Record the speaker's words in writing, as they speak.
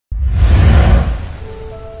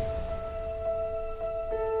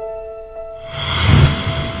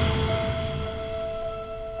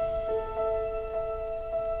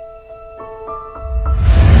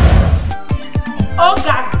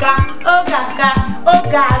Gaga, oh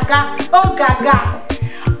Gaga, oh Gaga,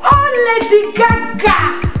 oh Lady Gaga.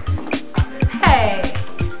 Hey,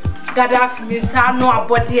 Gadhafi Miss no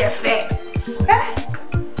body affair.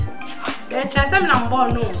 The chance I'm not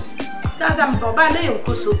born no. That's I'm Boba na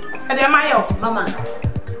Yokuso. Ademayo, Mama.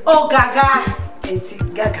 Oh Gaga, Auntie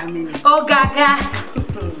Gaga mini. Oh Gaga.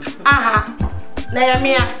 Aha.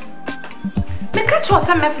 Nayamia. Me catch was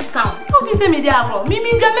a messy sound. No be say me dey abo. Me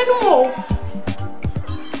dwame no mo.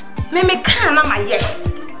 Me kan na maye.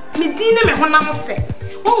 Me din na me honam se.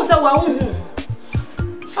 Won say wa hu.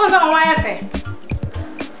 Won say wa ya fe.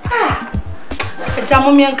 Ah.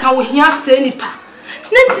 Ejamo me nka wo hia se nipa.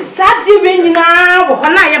 Nanti sade we nyina wo ho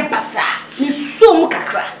na ye basa. Me so mu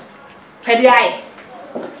kakra. Pede ai.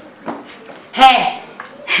 Hey.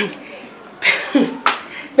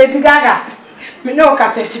 Lady Gaga. Me know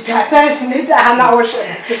cassette pay attention it Hana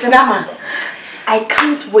Ocean. Mama, I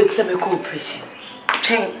can't wait to make cooperation.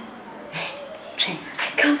 Chain. I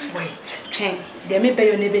can't wait. Chain. There may be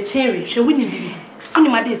your neighbor cherry. She wouldn't be. Only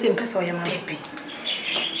my day same person your baby.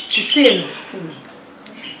 She same.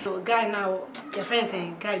 Guy now, your friend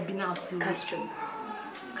saying guy be now Castro.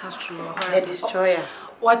 The destroyer.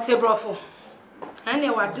 What's your brother? I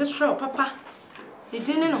know what destroy Papa. You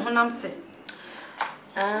didn't know what I'm saying.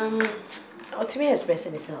 To me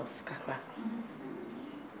expressing itself, Kakra.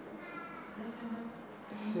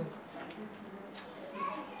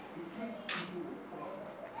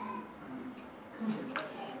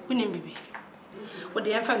 Winning baby. What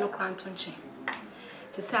the infant no crown to change.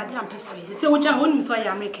 To say I am persuaded. You say, which I wouldn't so I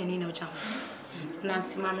am American in no jam.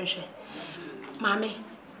 Nancy, Mammy,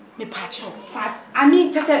 me patch up. Fat. I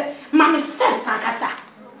mean, just a Mammy steps, Sankasa.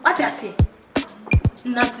 What I say?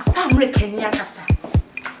 Nancy, some American Yakasa.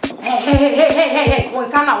 Hey.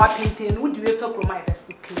 One time I was painting. Would you ever grow my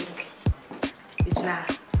best please? It's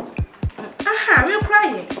not. Aha, we're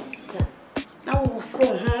crying. Now, so,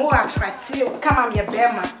 I try to come on your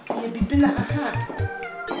bear man. You'll be been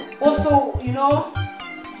also, you know,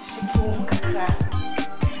 she came cry.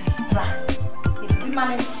 If you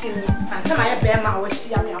manage to, and some of your bear man was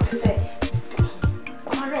she, I say,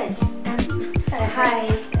 alright. Hi.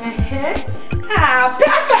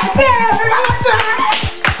 Perfect.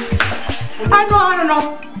 I know.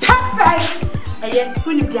 Perfect. Aye, who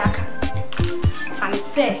ni biaka? Fani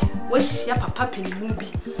say, what's your papa penny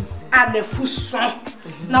movie? And the full song.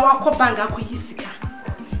 Now I call banga ko yisika.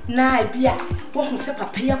 Na bia, wo hu se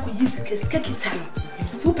papa ya ko yisika sika kitano.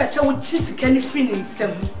 Tu pese wo chisika ni free ni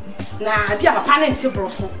nsem. Na bia papa na nte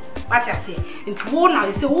brofo. What I say? Nti wo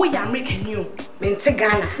na say wo ya American you. Me nte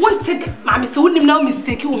Ghana. Wo nte ma me say wo nim na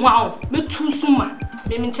mistake wo ho me tu suma.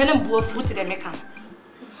 Me nchene mbuo fruit de meka.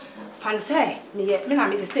 Fan say me na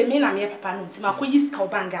me say me na me papa no nti ma ko yisika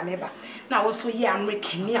obanga meba na wo so ye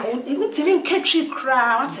American ya nti me nkatwi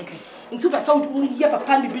kra what nti pese wo ye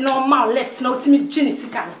papa bibi na ma left na otimi gini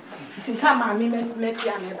sika nti nta ma me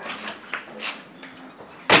pia meba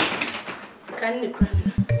sika ni kra.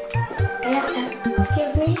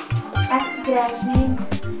 Excuse me. Good afternoon.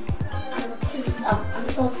 Please, I'm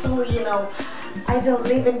so sorry, you know. I don't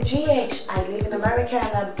live in GH. I live in America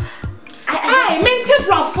and I meant to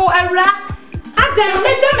run for a rat.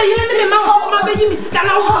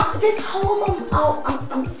 Just hold on. Oh,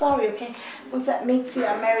 I'm sorry, okay? Once that meets you,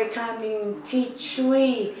 America, mean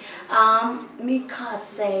T3. Mika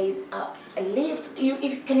said a lift.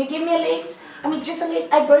 Can you give me a lift? I mean, just a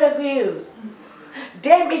lift. I beg you.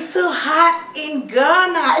 Damn, it's too hot in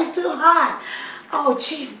Ghana. It's too hot. Oh,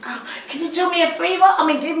 jeez. Can you do me a favor? I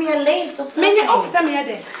mean, give me a lift or something.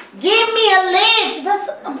 Give me a lift. That's.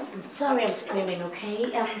 I'm sorry, I'm screaming.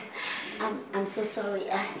 Okay. I'm so sorry.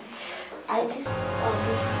 I just. Oh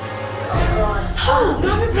God. Oh,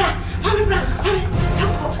 mommy,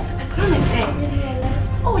 it's on the chain. Give me a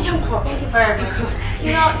lift. Oh, young girl. Thank you very much.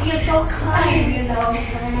 You know, you're so kind. You know.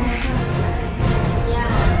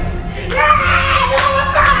 Yeah.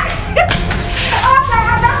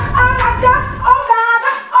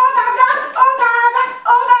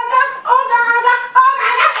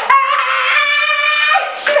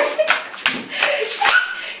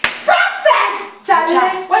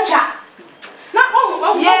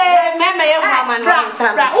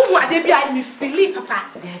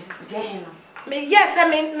 Yes, I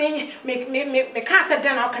mean, me can't sit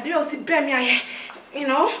down. I can't see Bemia, you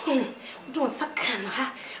know. Do a second,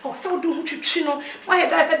 or so do you know. Why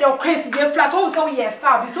did I say you're crazy? You're flat. Also, yes,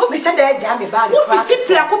 so we said that jammy bag. What did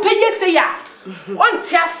you pay? Yes, ya. One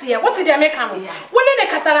tiasia. What did they make? When in the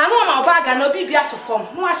Casarano, my bag and no be to form.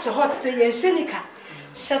 No, I shall hot say, and Shenika.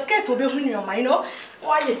 She'll skate to be who you know.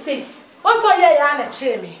 Why you say? Also, yeah, and a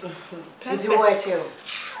cheer me. Did you watch you?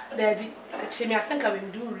 Debbie, she may think I will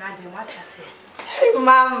do running what I say.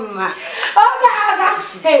 Mama.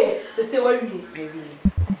 Oh, hey, the say what we baby.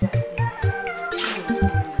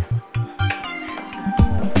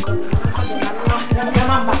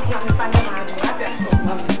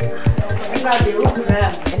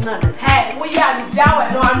 Hey, we are the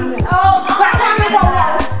Java, no one. Oh,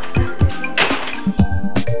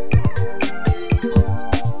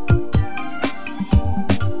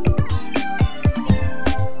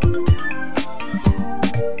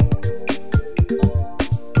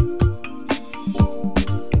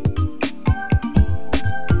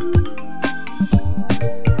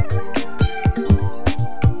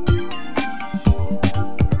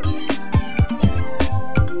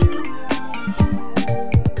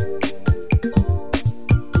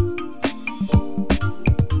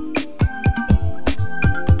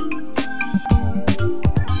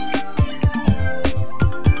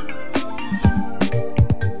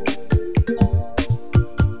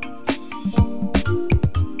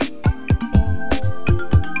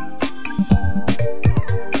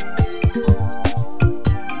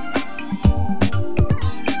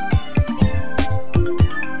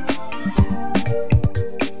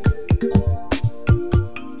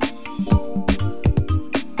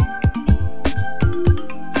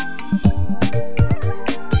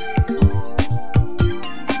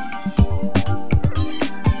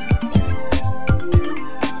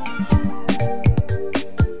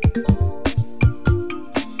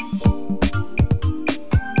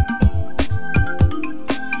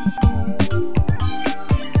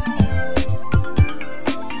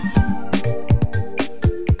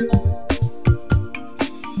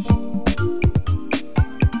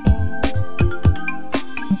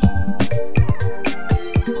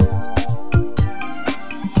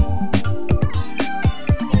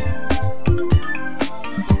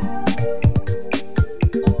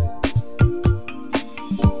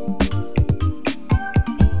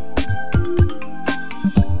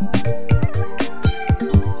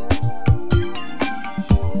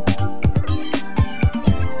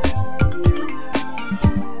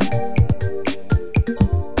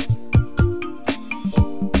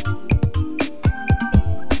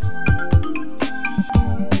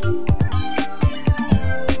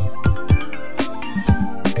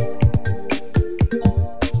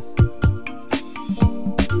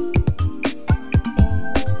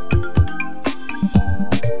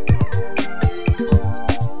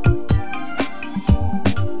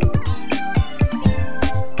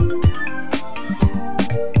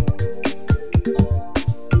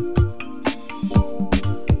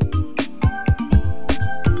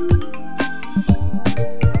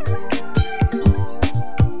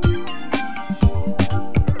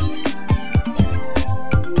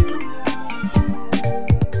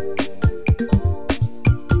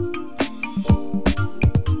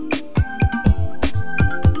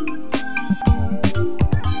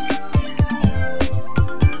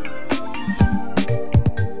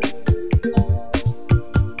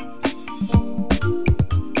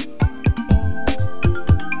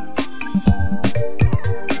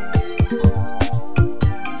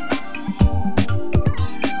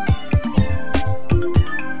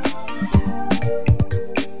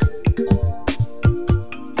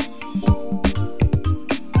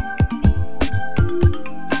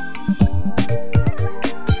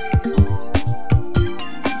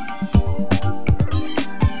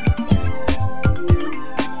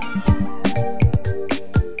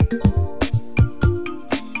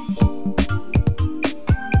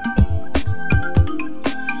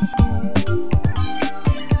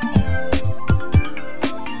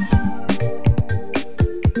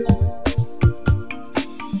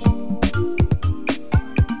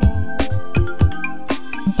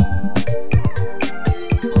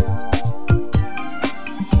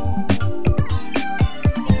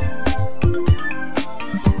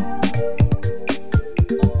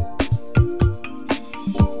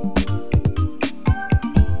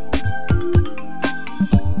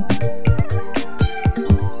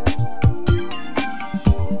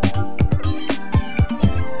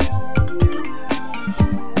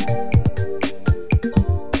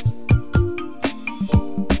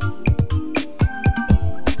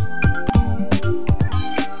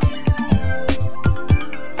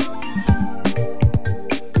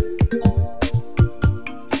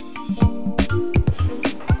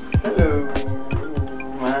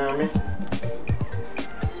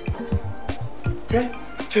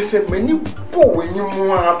 Chese many poor when you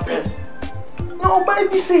want pen. No,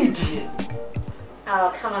 baby, say dear.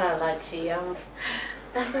 Oh, come on, Alachi.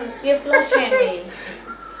 You're flushing me.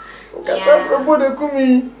 Yeah.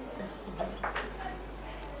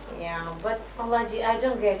 Yeah, but Olaji, I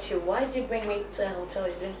don't get you. Why did you bring me to a hotel?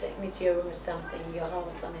 You didn't take me to your room or something, your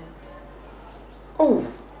house, I mean. Oh,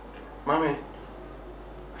 mommy.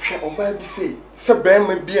 She oba say,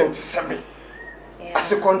 "Sebem be ante sebe."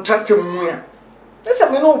 As a contractor, muya. This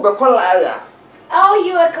me no be liar. Oh,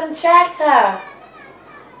 you a contractor?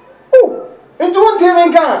 Oh, into one thing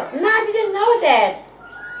again. No, I didn't know that.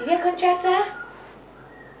 You're a contractor?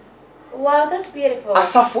 Wow, that's beautiful.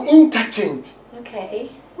 Asafo interchange.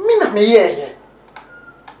 Okay. Me na me here.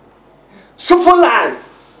 So for life.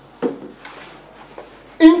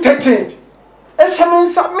 Interchange.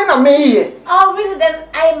 Me na me here. Oh, really? Then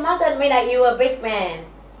I must admit that you are a big man.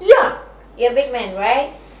 Yeah. You're a big man,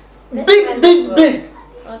 right? That's Big.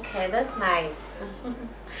 Okay, that's nice.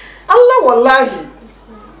 Allah wallahi.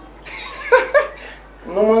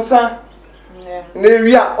 No mansa. Yeah. Ne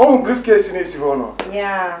we are on briefcase ni si ho no.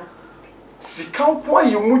 Yeah. Sikampo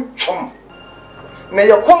ayi mu twom. Na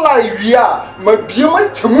ye kola wi a mabie ma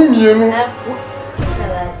temu mienu. Excuse me,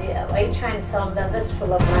 Laji. Are you trying to tell me that this is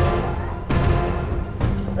full of money?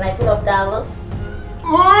 Like full of dollars?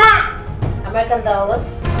 American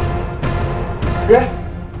dollars? Yeah.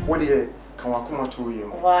 What do you Kamakuma 2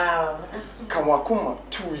 years? Wow. Kamakuma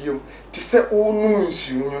 2 years. To say oh no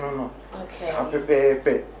nsu no. Okay. Sa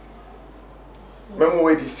pepe. Memo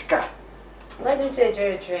we diska. Why don't you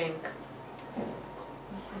enjoy a drink?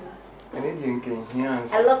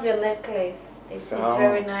 I love your necklace. It's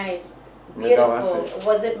very nice. Beautiful.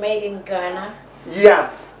 Was it made in Ghana? Yeah.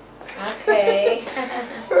 Okay.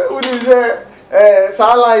 What is that?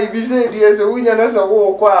 Sala ibi say dey so unya na so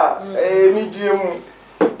wo kwa ni jiemu.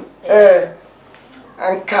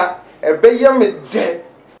 Anka ebeye me de.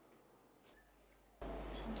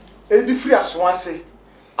 Edi free aswanse.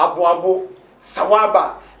 Abo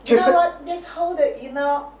sawaba. You know what? Just hold it. You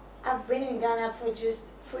know, I've been in Ghana for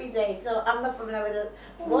just 3 days, so I'm not familiar with it.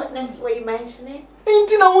 What names were you mentioning?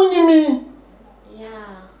 Ain't na wonyimi.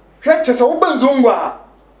 Yeah. Hweche so obanzongwa.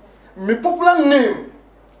 My popular name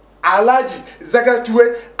Alaji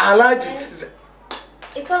Zagatue Alaji.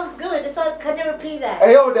 It sounds good. Can you repeat that?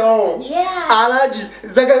 Ayo down. Yeah. Alaji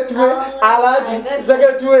Zagatue Alaji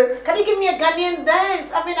Zagatue. Can you give me a Ghanaian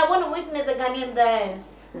dance? I mean, I want to witness a Ghanaian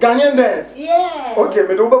dance. Ghanaian dance? Yes. Okay,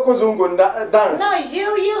 me do bako zongo dance. No,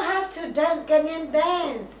 you have to dance Ghanaian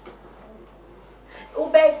dance.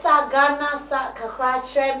 Ube sa Ghana sa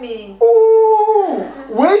kakwatre me. Oh,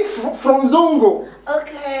 wait from zongo.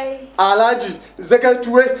 Okay. Alaji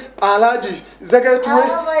Zagatue Alaji Zagatue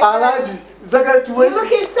Alaji Zagatue. You're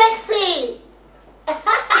looking sexy.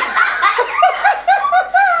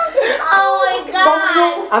 Oh my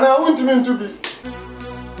God. And I want him to be.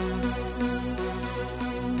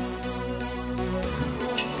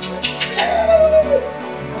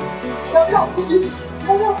 Shut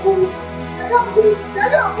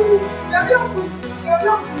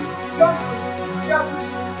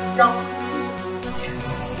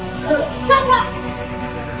up!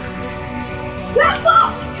 Let's go!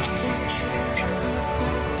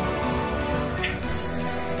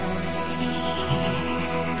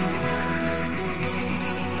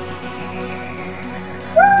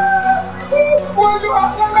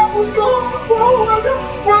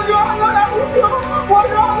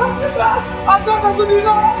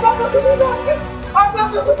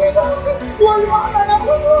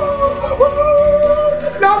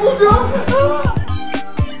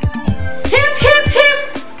 Hip hip hip!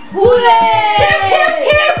 Hooray! Hip hip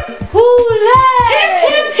hip! Hooray! Hip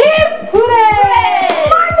hip hip! Hooray!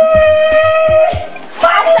 Money!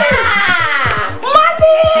 Money!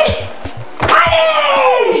 Money!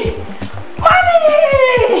 Money!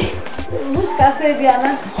 Kasi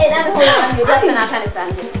Diana.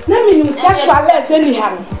 Na minu sexual let any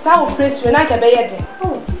ham. Sa operation na ke be ye de.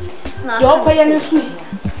 Yo ko ye no su.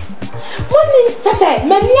 Money tete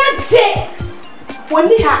me ni aje.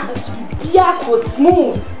 Woni ha bia ko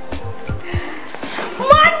smooth.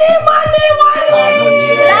 Money.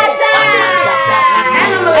 Lata.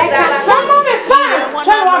 Mama me fast.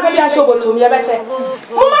 Try wa ga bia show go to me ya beche.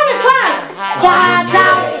 Mama me fast. Gada.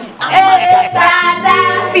 Gada.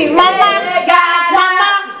 Si mama.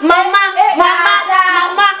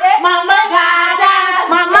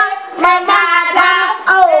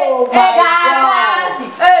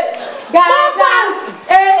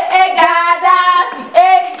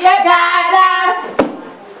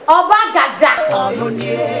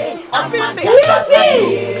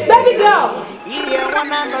 Baby girl.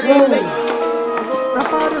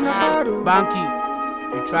 Banky,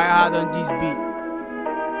 you try hard on this beat.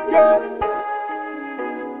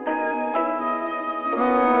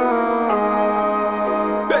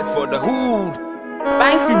 Best for the hood.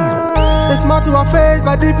 Thank you. They smile to our face,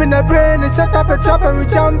 but deep in the brain, they set up a trap and we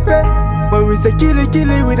jump it. When we say kill it,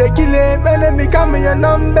 we dey kill it. Enemy come in your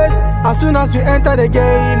numbers. As soon as we enter the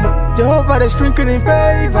game, Jehovah is sprinkling in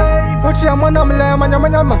favor. Watch your man, I'm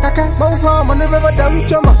manyama. Kaka, mawuwa, man, never done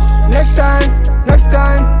choma. Next time,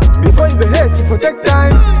 before you be hit, you for take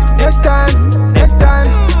time. Next time,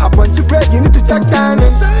 I want you break, you need to take time.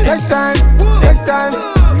 Next time,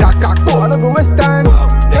 kaka, I don't go waste time.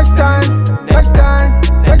 Next time,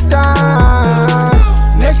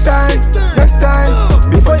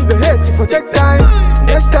 before you be hit, you for take time.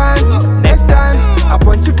 Next time, I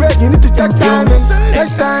want you break, you need to take time.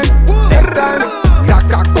 Next time,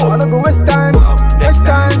 kaka, I don't go waste time. Next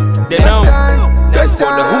time,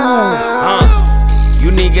 You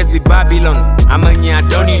niggas be Babylon. I'm a I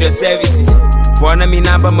don't need the services. For me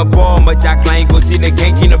number my ball, my jack line go see the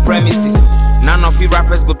gank in the premises. None of you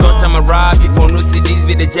rappers go touch I'm a rap before no CDs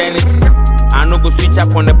be the genesis. I no go switch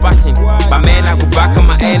up on the passion, but man I go back on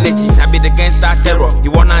my energies. I be the gangster terror.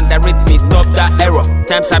 You wanna underrate me, stop that error.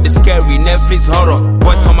 Times I be scary, Netflix horror.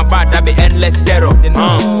 Voice on my back, that be endless terror.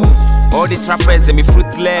 All these rappers they be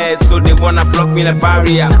fruitless, so they wanna block me like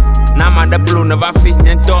barrier. Now I'm the blue, never fish,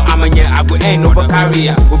 then talk. I'm a yeah, I go ain't no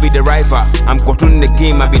carrier. Who be the driver? I'm controlling the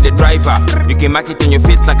game, I be the driver. You can mark it on your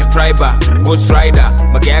face like a triber. Ghost rider,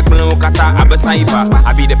 Magak no kata, I'm a cyber.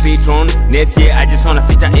 I be the patron. Next year, I just wanna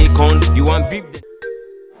feature Akan. You want beef?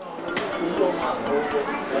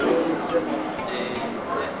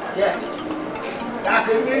 Yeah. I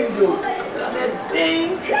can use you.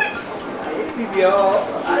 I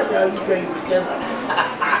say you tell you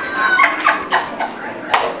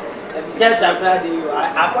Just after you,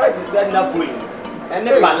 I got to send Napoli and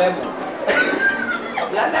the Palermo.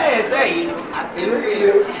 I say, I feel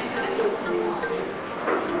you.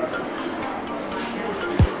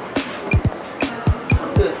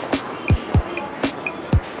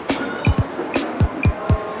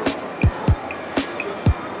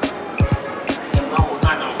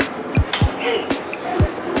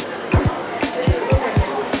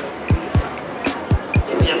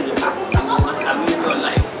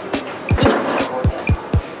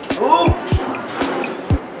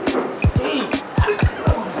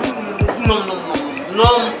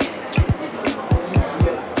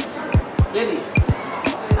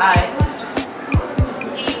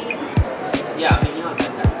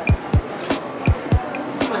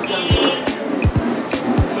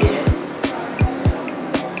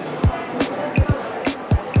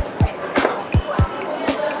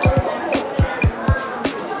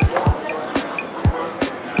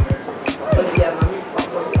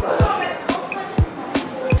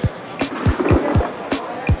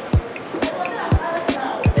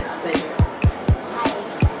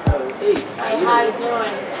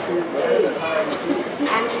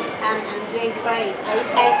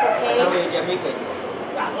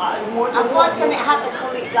 Unfortunately, I have a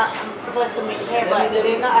colleague that I'm supposed to meet here, but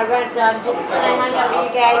they're not around, so I'm just trying to hang out with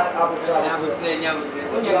you guys.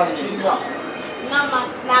 No,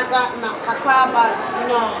 Kakraba, you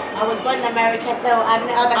know, I was born in America, so I'm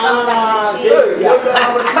the other comes out with the tree.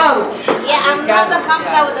 Yeah, I'm the other comes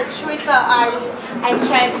out with the tree, so I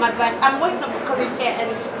tried my best. I'm with some colleagues here,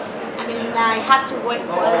 and I mean, I have to wait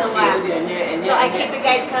for a little while. So I keep you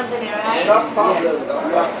guys company, right?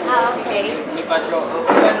 Oh, okay.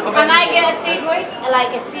 Can I get a cigarette?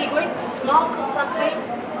 Like a cigarette to smoke or something?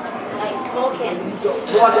 Like smoking?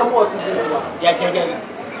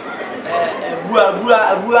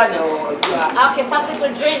 Okay, something to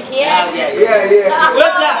drink, yeah? Yeah. Oh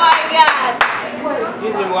my God.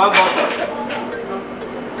 Give me one bottle.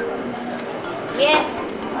 Yeah.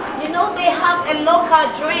 You know they have a local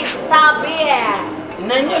drink, Star Beer.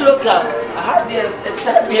 No, local. I have a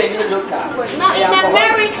Star Beer in local. No, in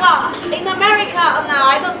America. In America, no,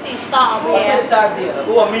 I don't see Star Beer. What's a Star Beer?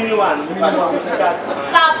 Oh, a mini one.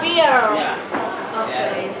 Star Beer. Yeah.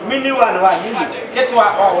 Okay. Mini one. Get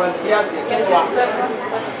one. Get one.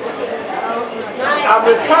 Nice.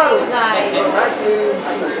 Americano. Nice.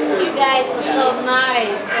 You guys are so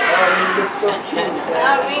nice. You look so cute.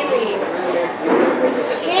 Oh, really?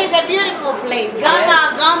 It's a beautiful place.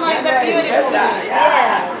 Ghana is a beautiful place.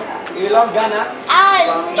 Yes. You love Ghana? I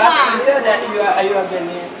love. But you said that are you a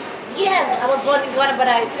Ghanaian? Yes, I was born in Ghana, but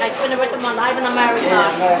I spent the rest of my life in America.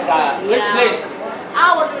 Yeah, America. Yeah. Which place?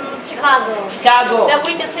 I was in Chicago. Chicago. The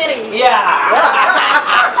Windy City. Yeah.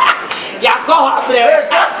 Yeah, go up there.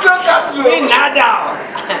 Castro. Me nada.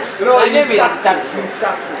 You know, my name is Castro.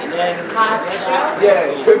 And then Castro.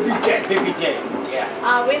 Yeah, Baby Jet.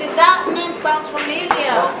 Yeah. Really, that name sounds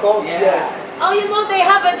familiar. Of course, yes. Oh, you know they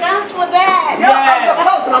have a dance for that. Yeah, I'm the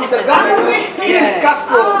person, I'm the guy. He's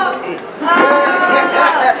Castro.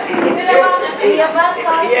 Is it the one in your back?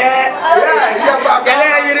 Yeah, he's your back.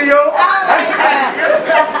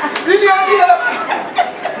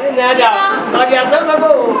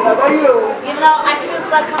 You know, I feel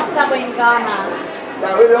so comfortable in Ghana.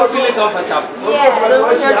 You feel comfortable? Yeah.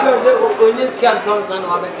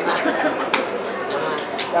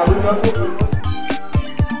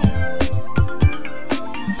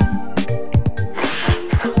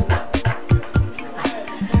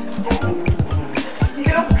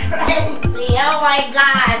 You're crazy. Oh my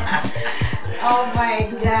God. Oh my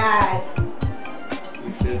God.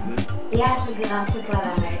 You feel good? Yeah, I feel good. I'm so glad I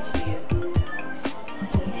met you.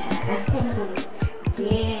 Yeah.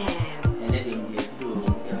 Damn. Anything you do,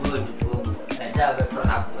 you're going to go and have a turn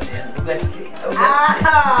up with them. Oh,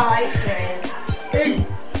 I'm serious. Hey!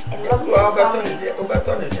 I love your tummy. I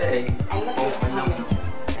I love your tummy.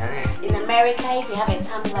 In America, if you have a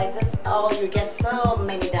tummy like this, oh, you get so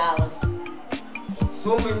many dollars.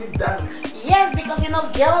 So many dollars. Yes, because you know,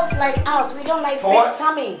 girls like us, we don't like big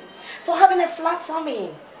tummy. For having a flat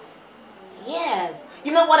tummy. Yes.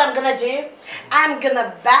 You know what I'm gonna do? I'm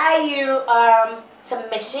gonna buy you some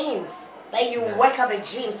machines that you work at the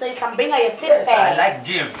gym so you can bring out your six packs. I like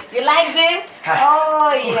gym. You like gym?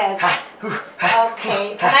 Oh yes.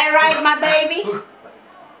 Okay. Can I ride my baby?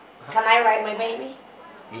 Can I ride my baby?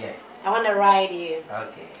 Yeah. I wanna ride you.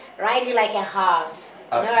 Okay. Ride you like a horse.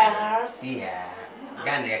 You know Okay. a horse? Yeah.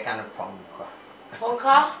 Ghana kind of ponko.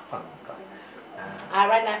 Ponko? Ponko. I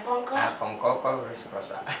ride like ponko? Ponko.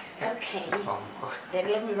 Okay. Ponko. Then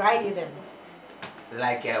let me ride you then.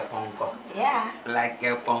 Like a ponko. Yeah. Like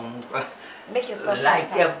a ponko. Make yourself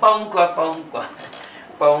Like a comfortable. ponko.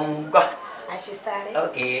 Ponko. I should start it?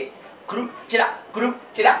 Okay. Group chira, group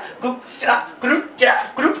chira, group chira, group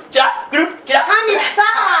chira, group chira, group chira. Honey,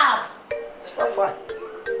 stop! Stop what?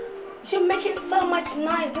 You're making so much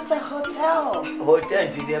noise. This is a hotel. Hotel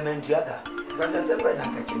in the Mendiaga. Because I said,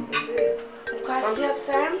 I'm catching Nkwasi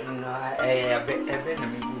Sam? No, I've been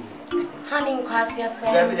Honey, Nkwasi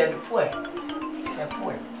Sam? Baby, poor. It's a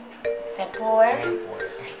poor. It's a poor? Poor.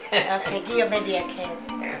 Okay, give your baby a kiss.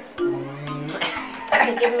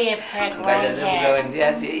 Give me a peck right here.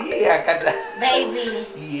 Baby,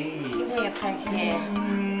 give me a peck here.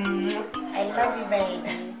 I love you,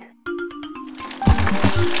 baby.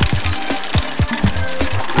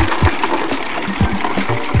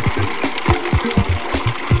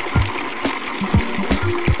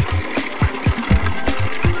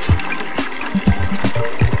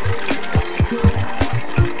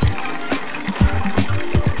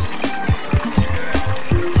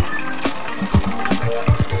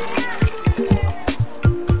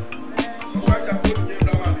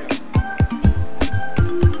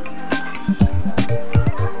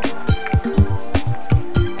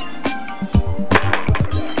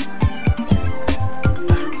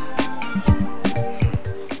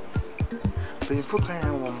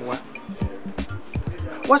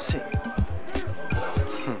 What's it?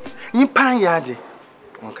 You pan yadi.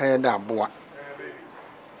 Okay, that boy.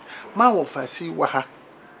 Ma wo fasi wa ha.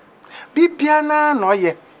 Bibiana no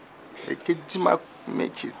ye. Ekejima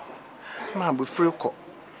mechi. Ma bu free ko.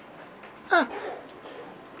 Ah.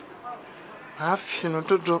 Afino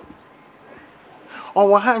dodo.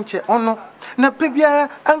 Owo ha nche ono. Na pe biara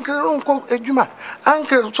ankere nko ejuma.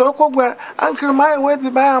 Ankere so ko gwa. Ankere mai we di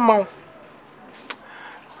ba amaw.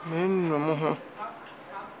 Men no mo ho.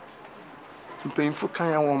 Painful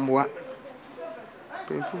kind of one boy.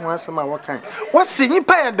 Painful once a what kind. What's in your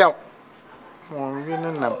pay down?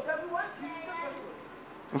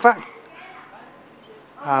 In fact,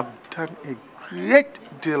 I've done a great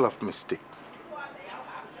deal of mistake.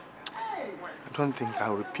 I don't think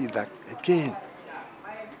I'll repeat that again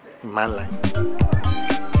in my life.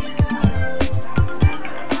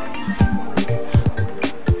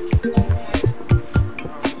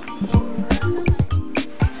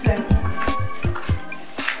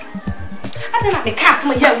 The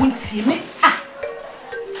customer here won't see me. Ah,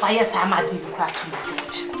 why yes, I'm a deep crack.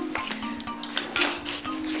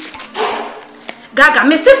 Gaga,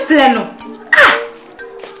 Mr. Flannel. Ah,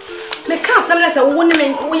 me can't some less a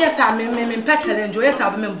woman. Oh, yes, I'm in Patchel and Joyous.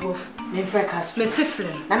 I'll be both. Me fracas, Mr.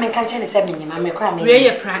 Flynn. I mean, can't you say me? I'm a crime. Where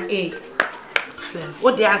you prank A. Flynn,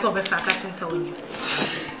 what the answer of a fracas so when you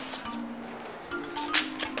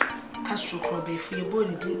Castro Crobby for your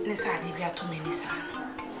body didn't necessarily be at too many son.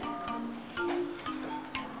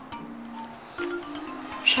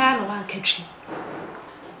 Shall one catch you?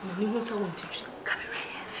 You must want to come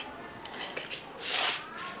heavy.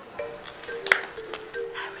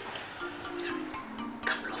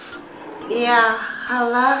 Come off. Yeah,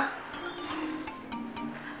 hello?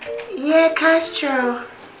 Yeah, Castro.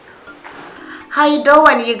 How you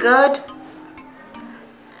doing? You good?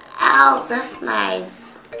 Oh, that's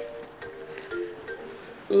nice.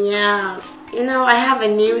 Yeah, you know, I have a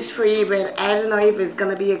news for you, but I don't know if it's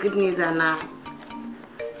gonna be a good news or not.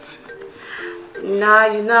 No,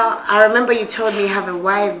 you know, I remember you told me you have a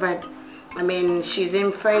wife, but I mean, she's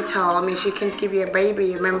infertile. I mean, she can't give you a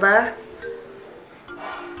baby, remember?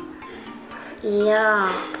 Yeah,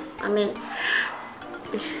 I mean,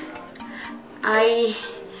 I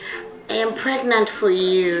am pregnant for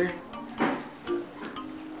you.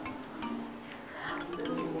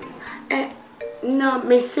 No,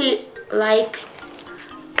 Missy, like,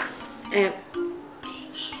 my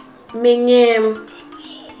name,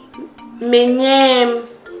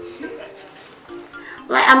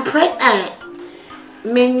 like I'm pregnant.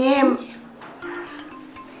 My name.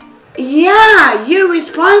 Yeah, you're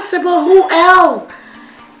responsible. Who else?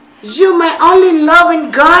 You my only love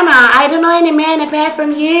in Ghana. I don't know any man apart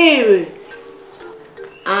from you.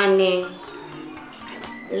 Annie.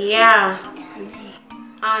 Yeah.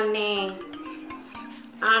 Annie.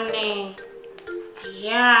 Annie.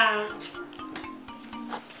 Yeah.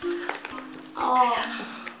 Oh.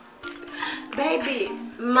 Baby,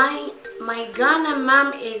 my Ghana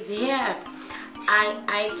mom is here.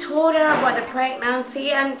 I told her about the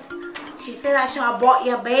pregnancy and she said I should abort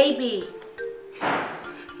your baby.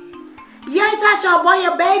 Yes, I should abort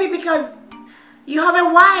your baby because you have a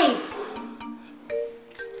wife.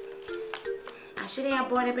 I shouldn't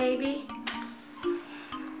abort a baby.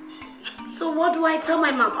 So what do I tell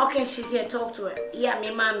my mom? Okay, she's here. Talk to her. Yeah,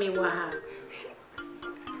 me mommy waha.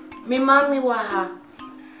 Me mommy waha.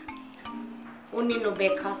 Uni no be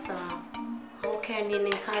kasa. Okay,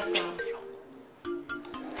 nini kasa.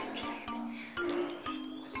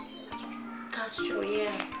 Castro,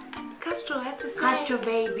 yeah. Castro, I had to say. Castro,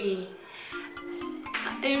 baby.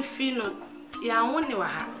 Infino, ya wone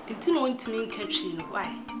waha. Inti no ntimi nkatwi no.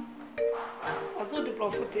 Why? Also the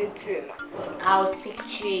prophet. I'll speak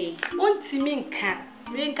to you. Ntimi nka.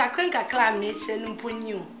 Me nka krenka kla me che no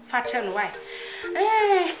mponyu. Fa che no why?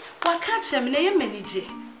 Waka che me na ye manage.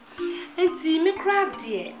 Enti me kra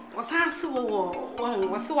de. Osanse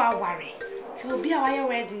wo se wa ware. Ti obi a wa ye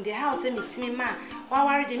wedding the house me timi ma. Wa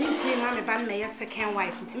ware de me timi ma me ban me ye second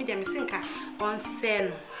wife. Ntimi de me sinka on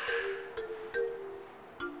sen.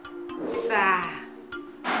 Sa.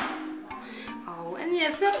 Oh, and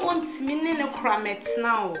yes, I want me in a cramet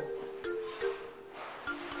now.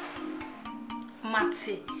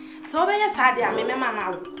 Matty. So, yes, I did. I mean,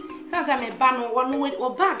 Mamma. Since I'm a ban one way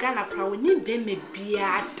or bag and a crow, need be me be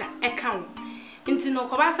at account. Into no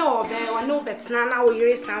cobasa or bear or no bets now, we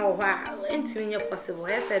race our while. Into your possible.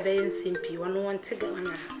 Yes, I be in simpy. One want to go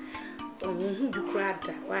on. Oh, you cried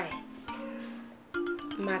that. Why?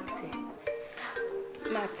 Matty.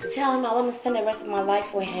 Tell him I want to spend the rest of my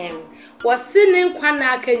life with him. Was sinning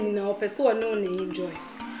Kwana can you know, pursue no enjoy.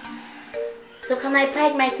 So can I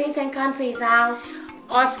pack my things and come to his house?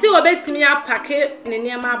 Or still a bet me up packet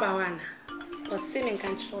near my bawana. Or swimming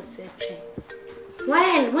control searching.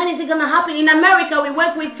 When is it gonna happen? In America we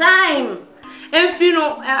work with time. If you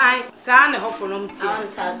know I sang a hole for no tea. I want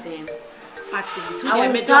to talk to him. Martin, to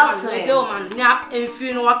man. Now, if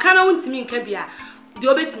you know what kind of want to mean Kabia.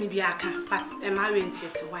 Do bet me be Akan, but am I went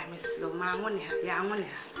to why Miss Slow man? Yeah, I'm on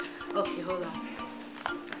her. Okay, hold on.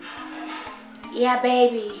 Yeah,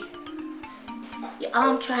 baby. All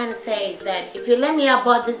I'm trying to say is that if you let me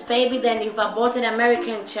abort this baby, then you've aborted an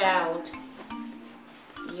American child.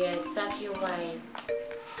 Yes, suck your wife.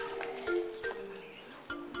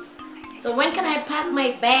 So when can I pack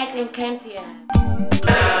my bag and come to you?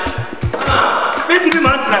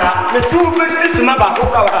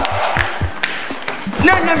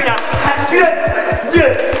 Nanyamia,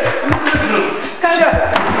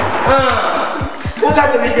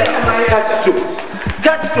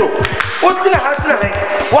 Castro, what's in a hat?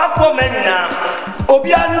 What for men now?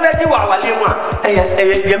 Obianu Betty Wawalima,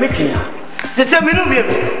 Yamikia. Since a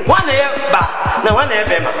minute, 1 year back, no 1 year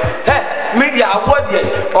bema. Hey, maybe I would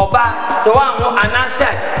yet, or back, so I'm not an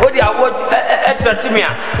answer. What the award at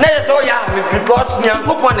Fatimia? Never saw ya because you are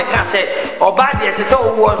upon the cassette, or bad yes, it's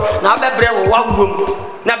all word, now that bread one room.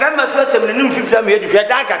 Now, Bama first of the new 50 made you get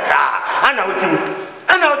that car. I know it.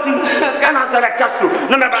 I can answer that Castro.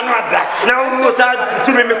 No, no, black. Now we will start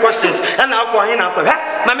to me questions, and I'll go in after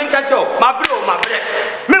that. My main catch up, my bro, my bread.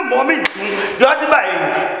 Me, mommy, you are to buy.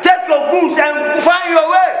 Take your goose and find your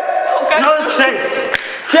way. Okay. Nonsense.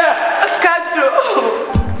 Yeah, Castro.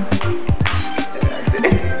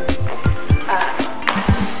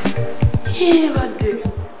 Yeah, but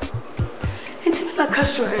it's me like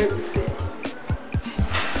Castro, I say.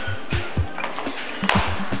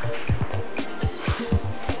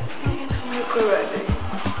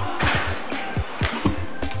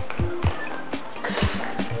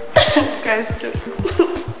 Castro.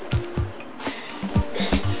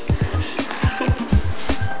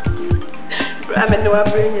 Ramen no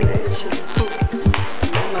bring in it.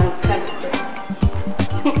 Man can't.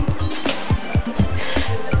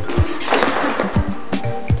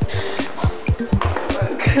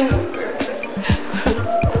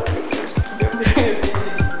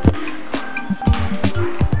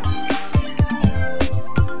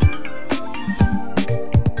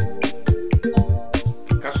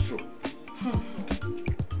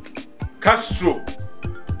 Castro.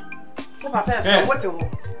 Papa, what?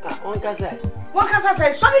 One can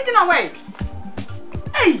say, sorry, dinner way.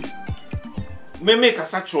 Hey, Me make a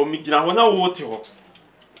satchel me na wona wote ho.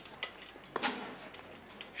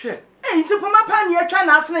 Hwe. Hey, to put my pan here trying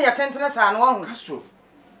to ask me your tenderness and one. Castro.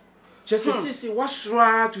 Just see what's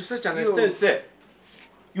wrong to such an extent, sir.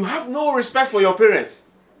 You have no respect for your parents.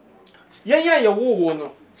 Yeah, you wo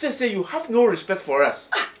no. Say you have no respect for us.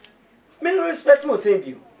 Me no respect mo say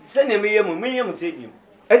bi. Say na me yam say bi.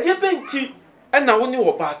 E de benti e na wo ni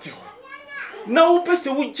wo baate ho. Na wo pese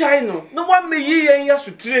wo jai no. Na wa me yen ya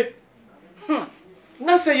sutire.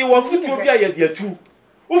 Na say you wa futu obi aye de atu.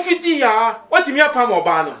 Wo fiti ya, what me apam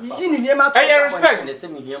oba no. Yi ni niema to. I respect. Say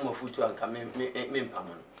me yam futu anka me pam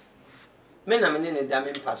no. Me na me ne da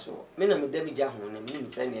me paso. Me na me da bi ja ho na me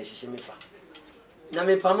ni say na hihye me fa. Na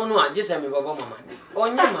me pam no age say me bobo mama.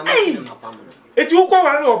 Onya mama me pam no. Eti wo kwa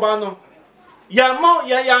ware oba no.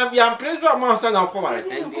 Ya preso amansa na kwa ware.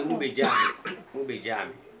 And mu beja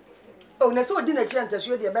me. Oh, na so di na chi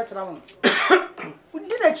antasuo de betra mo.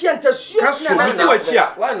 Di na chi antasuo Castro, me ti wa chi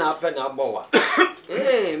a. Wa na apɛ na abɔ wa.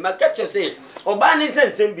 Ma catch say oba ni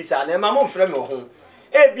sensem bisa na ma mo frɛ me ho.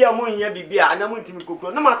 Bia mo nya bibia na mo ntimi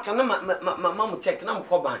kokoro na ma ka na ma mo check na mo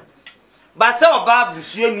koban. Ba se oba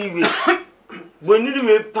busuo ni we. Bonini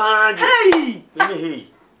we pa. Hey! Hey.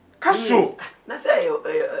 Castro. Na say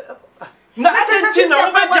Na atenti na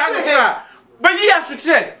wo be jare ha. Ba yi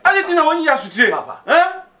asutire. Atenti na wo yi asutire. Papa.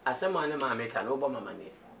 Asema ne ma meka no bo mama ne.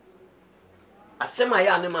 Asema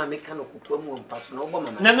ya ne ma meka no kokwa mu mpaso no bo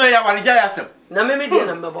mama. Na no ya warija ya asem. Na me de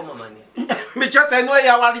na me bo mama ne. Me cha say no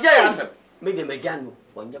ya warija ya asem. Me de majano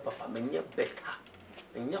onye papa menye beka.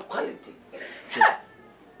 Menye quality.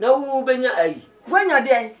 Na wo benya ai. Wanya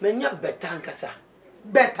dey. Menye beta nkasa.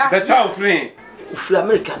 Better Free. Ufri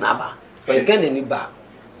America na ba. Ba Ghana ni ba.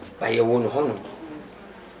 Ba ye wo no hono.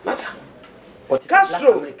 Masa.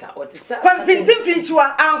 Castro. Confintin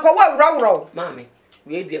fichwa anko wa wrawro. Mami,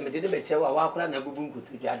 we dey me de be che wa akora na bubu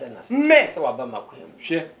nkutu dwa da na. Me Se wa ba makwem.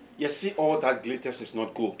 Hwe, you see all that glitters is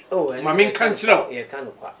not gold. Oh, Mami kan chiro. E kan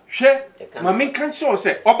kwa. Hwe, mami kan chiro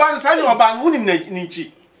say oba nsa ye oba no unim na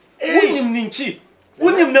nchi. Unim ni nchi.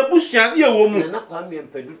 Unim na busuan ye wo mu. Na kwa me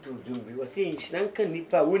mpadu to dumbi. Wo se nhyina nka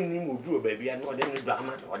nipa wonim odu oba bia na ode no do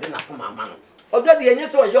ama ode na ko mama no. Odo de enye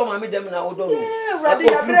se wo je o mama dem na odo no. Rade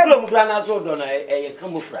ya bre mu gra na so odo na e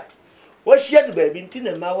kamofra. Wo hia de baabi nti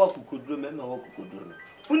na ma wa kokoduro ma wa kokoduro no.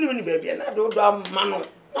 Unim ni baabi na do do ama no.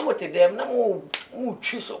 Na mo te dem na mo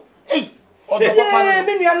twi so. Ei, odo papa no.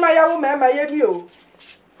 Me nuan ma ya wo ma ya bi o.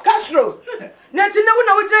 Castro. Na ti na wo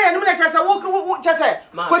na wo jira ya no na chasa wo chasa.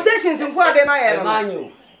 Quotations nko ade ma ya no.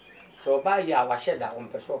 Manyo. So ba ya wa sheda on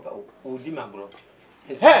peso pa o di magro.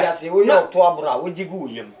 Ya se wo yo to abura wo jigu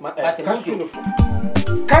yem. Ati Castro.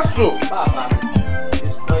 Castro. Papa.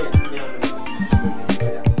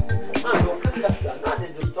 Mano, Castro, na de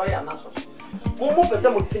destroyer na so. Mo pese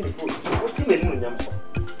mo timi ko. Mo timi ni nyam so.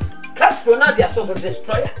 Castro na de so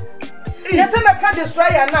destroyer. Yes, me ka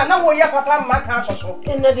destroyer na wo ya papa ma ka so.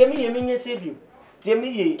 Na de mi nye se bi. De mi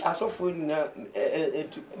ye asofo na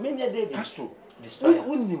me nye de bi. Castro. Destroyer.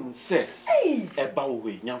 Unim se. Eba wo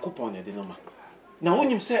we Nyankopon na de no ma. Na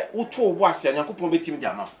unim se wo to wo ase Nyankopon betim de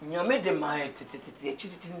ama. Nyame de ma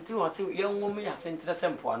titi wo se ye nwo me ya sentre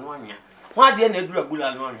sempo anu anya. Ho de na edura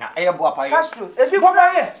bula anu anya. Eye bo apa ye. Castro, efi ko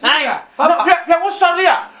ba ye. Ai, papa. Ya wo sorry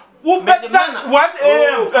a. Wo beta 1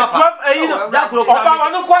 AM 12 AM. Oba wa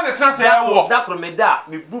no kwa na transe ya wo. That pro me da,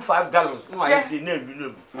 me bu 5 gallons. No I say na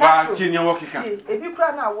enu. Wa chini wo kika. Ebi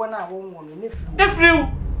kura na wo nwo no nefi. Efriu.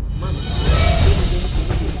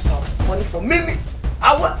 Money for me.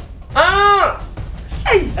 Awa. Ah.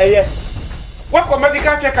 Hey. What for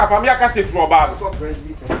medical check-up? I'm here to say from Oba.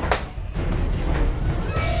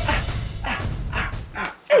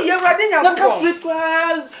 Hey, you ready now? Na ka street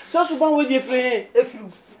class. So suban we dey free.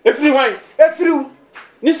 Efriu. Efriu why? Efriu.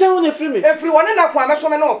 Ni say won efri me. Efriu won na kwa me so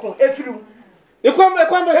me na okun. Efriu. E kwa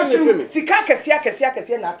be efri me. Sika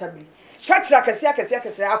kese na atabi. Fatra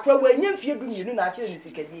kese akwa wa nya mfie du nyinu na akire ni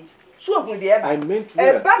sikadi. So ohun de eba. I meant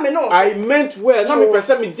well. Eba me no. I meant well. Na me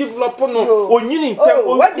person me develop no. Onyini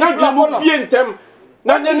ntem. Na du no bie ntem.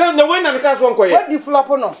 Na when na me ka so nko ye. What develop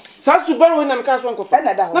no? Sa suban when na me ka so nko fa.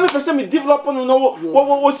 Na me pese me develop no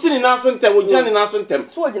wo sini na so ntem, wo gina na so ntem.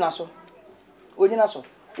 So ogina so.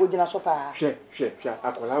 Ogina so pa. Hwe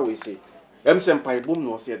akola we say. Emsem pai bom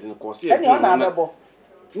no se de ko se. Eni ona amebo.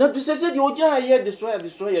 Na du se di ogina here destroyer.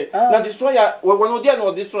 Na destroyer wo dia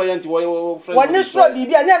no destroyer nti wo friend. Wo destroy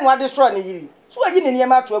bibi anya no destroy ne yiri. So ogi ne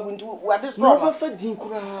niam ato agu nti wo destroy. No ba fa din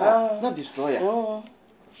kura. Na destroyer.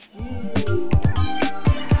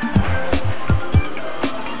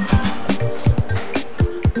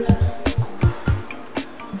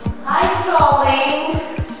 Hi, darling.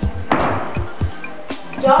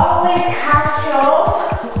 Darling Castro.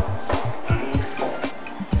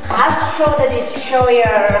 Castro the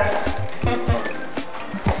Destroyer.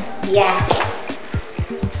 Yeah.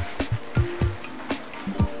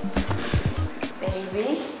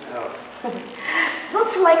 Baby. Oh. Don't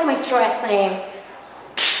you like my dressing?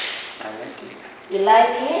 I like it. You like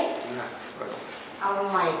it? Yeah, of course. Oh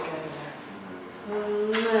my goodness.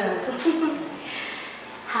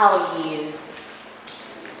 How are you?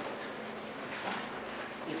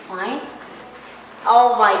 You fine?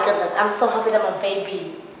 Oh my goodness, I'm so happy that my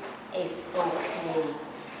baby is okay.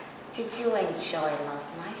 Did you enjoy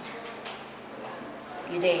last night?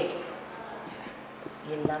 You did?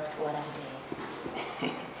 You loved what I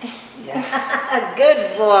did? Yeah.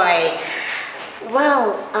 Good boy.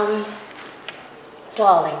 Well,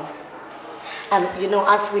 darling, you know,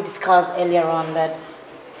 as we discussed earlier on that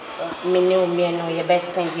me and you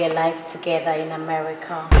best spend your life together in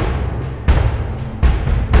America.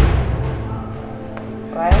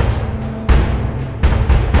 Right?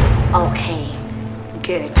 Okay,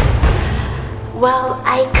 good. Well,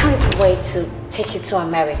 I can't wait to take you to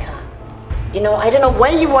America. You know, I don't know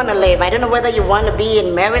where you want to live. I don't know whether you want to be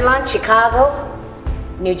in Maryland, Chicago,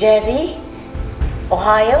 New Jersey,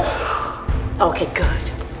 Ohio. Okay,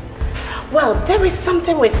 good. Well, there is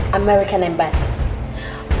something with American Embassy.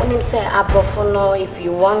 When you say Abofono, if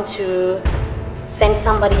you want to send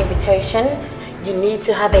somebody an invitation, you need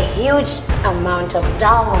to have a huge amount of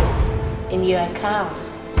dollars in your account.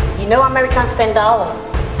 You know Americans spend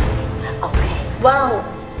dollars. Okay, well,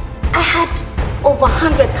 I had over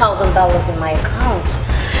 $100,000 in my account,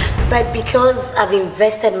 but because I've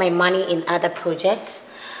invested my money in other projects,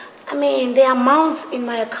 I mean, the amounts in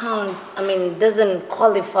my account, I mean, doesn't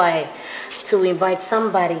qualify to invite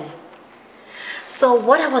somebody. So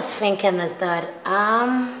what I was thinking is that,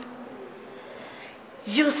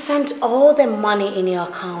 you sent all the money in your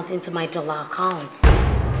account into my dollar account.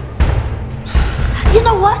 You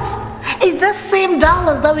know what? It's the same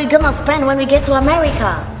dollars that we're gonna spend when we get to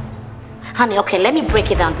America. Honey, okay, let me break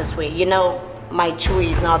it down this way. You know, my chewy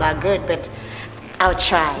is not that good, but I'll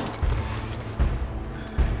try.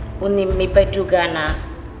 Uni mi bedu Ghana,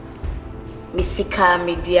 mi sika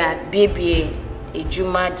mi dia baby a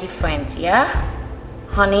juma different, yeah?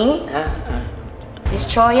 Honey?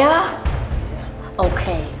 Destroyer?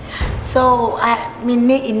 Okay. So I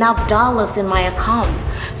need enough dollars in my account.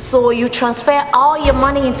 So you transfer all your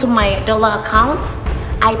money into my dollar account.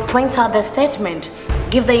 I print out the statement,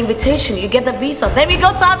 give the invitation, you get the visa. Then we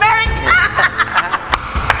go to America.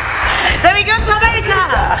 Then we go to America.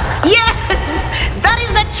 Yes, that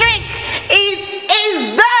is the trick. It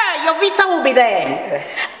is there. Your visa will be there.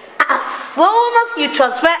 As soon as you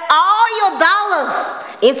transfer all your dollars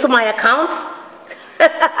into my account,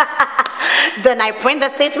 then I print the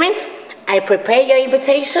statement, I prepare your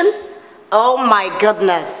invitation. Oh my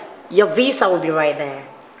goodness, your visa will be right there.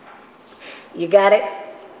 You got it?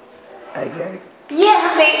 I get it. Yeah,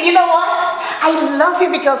 honey, you know what? I love you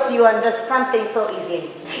because you understand things so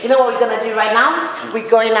easily. You know what we're gonna do right now? We're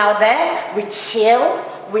going out there, we chill,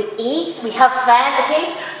 we eat, we have fun,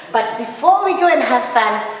 okay? But before we go and have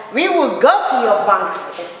fun, we will go to your bank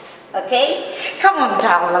first, okay? Come on,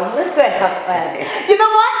 darling, let's go and have fun. You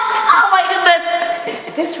know what? Oh my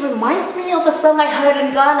goodness! This reminds me of a song I heard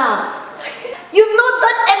in Ghana. You know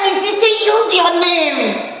that a musician used your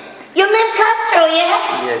name. Your name Castro,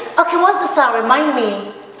 yeah? Yes. Okay, what's the song? Remind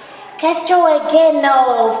me. Castro again,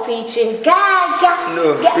 no, featuring Gaga.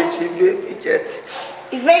 No, featuring Baby Jet.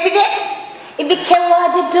 Is Baby Jet? It became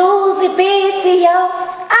what to do, the beat, yo.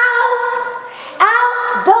 Ow,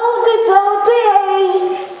 ow, do,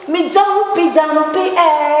 me jumpy,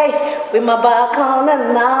 eh. With my back on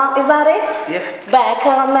and now. Is that it? Yeah. Back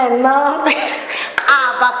on and now.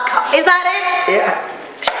 Back on. Is that it? Yeah.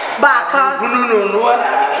 Back on.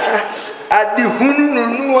 Adi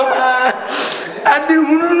hununua.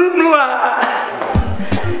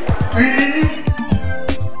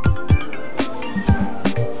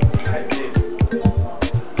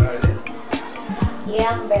 Yeah,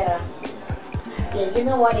 I'm better. Yeah,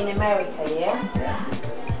 what? In America, yeah?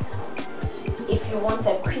 If you want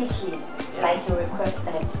a quickie, like you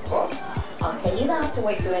requested, okay, you don't have to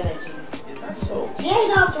waste your energy. Is that so? Yeah, you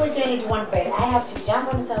don't have to waste your energy one bit. I have to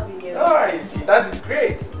jump on the top of you. Oh, I see. That is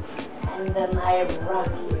great. And then I rock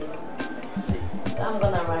you. I see. So I'm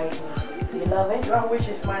gonna ride you. You love it? Your wish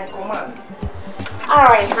is my command.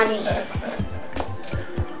 Alright, honey.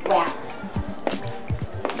 Well.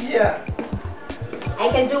 Yeah. I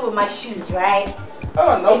can do it with my shoes, right?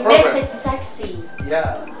 Oh, no it problem. It makes it sexy.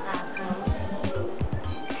 Yeah.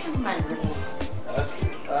 Come on, relax.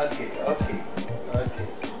 Okay.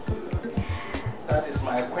 That is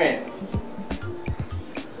my queen.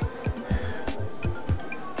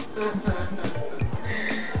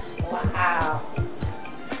 Wow.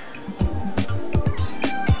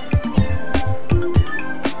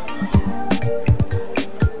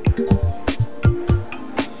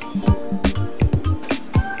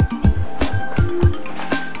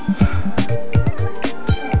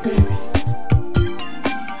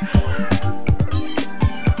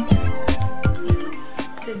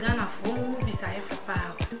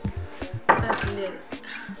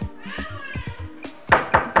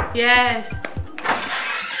 Yes.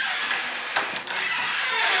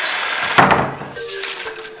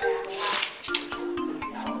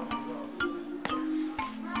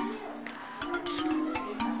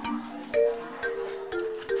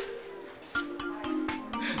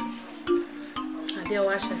 I did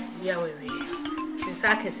wash us here away. Since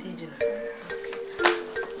I can see you.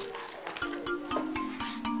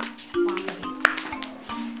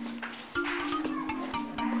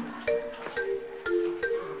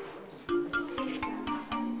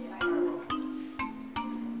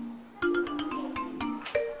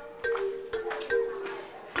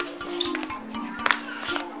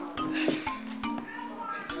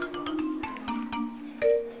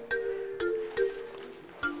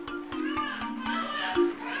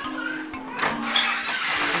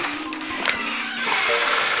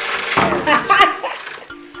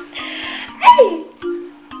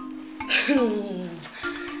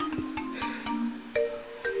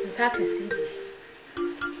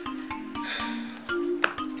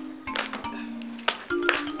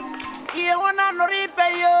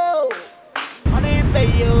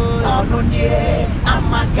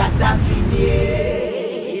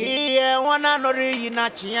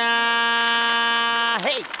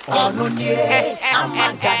 Hey, I'm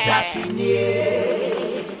a Gadhafi.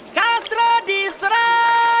 Castro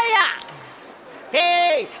destroyer.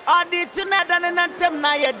 Hey, all the tuna done and them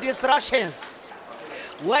na your distractions.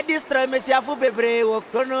 What destroy me si afu bebre wo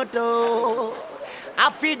konoto.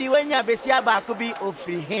 Afi di wenya besi aba ko bi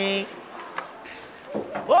ofri he.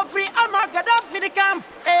 Ofri I'm a Gadhafi camp.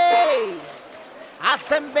 Hey.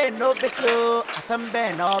 Asante no beso,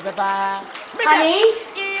 Asante no beba. Honey?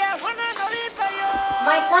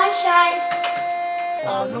 My sunshine.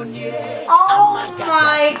 Oh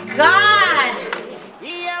my God.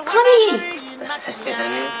 Honey.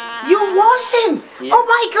 You washing? Yeah. Oh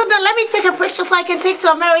my goodness. Let me take a picture so I can take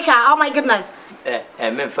to America. Oh my goodness.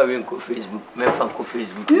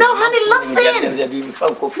 Facebook. No, honey, listen.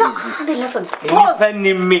 No, honey, listen. Pause.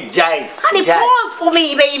 Honey, pause for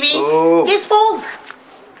me, baby. Oh. Just pause.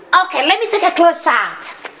 Okay, let me take a close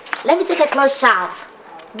shot.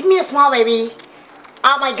 Give me a smile, baby.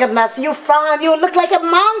 Oh my goodness, you frown. You look like a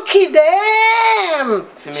monkey, damn.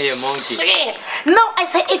 Give me a monkey. Shit. No, I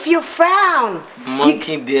say if you frown.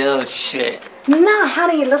 Monkey deal shit. No,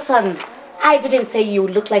 honey, listen. I didn't say you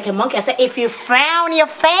look like a monkey. I said if you frown your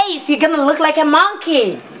face, you're gonna look like a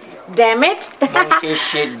monkey. Damn it. Monkey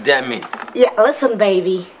shit, damn it. Yeah, listen,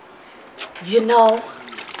 baby. You know,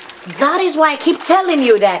 that is why I keep telling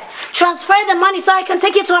you that. Transfer the money so I can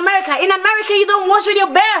take you to America. In America, you don't wash with your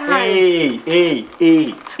bare hands.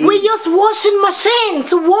 Hey. We use washing machine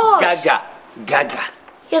to wash. Gaga.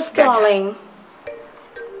 Yes, darling.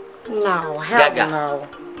 No, hell no.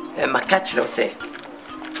 My catch say.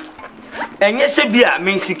 And yes, I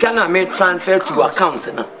mean, she cannot make transfer to account,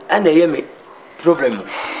 and they me problem.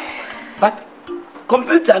 But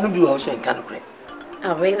computer no do also in Canada.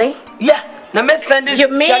 Oh, really? Yeah. Now me send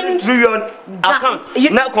it through your account.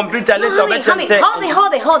 Now computer later. Honey,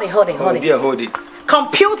 hold it.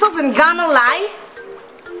 Computers in Ghana lie.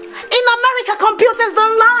 In America, computers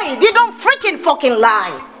don't lie. They don't freaking fucking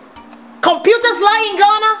lie. Computers lie in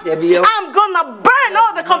Ghana. I'm gonna burn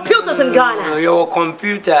all the computers in Ghana. No, your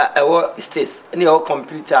computer, what states? Your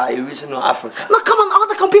computer, original Africa. No, come on, all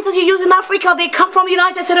the computers you use in Africa, they come from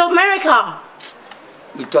United States of America.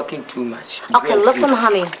 You're talking too much. Okay, listen,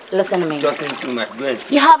 honey. Listen to me. You're talking too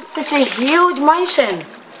much. You have such a huge mansion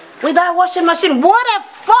with that washing machine. What the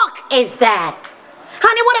fuck is that?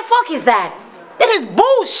 Honey, what the fuck is that? That is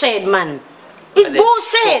bullshit, man. It's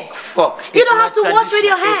bullshit. Fuck. You don't have to wash with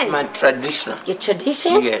your hands. It's my tradition. Your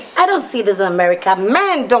tradition? Yes. I don't see this in America.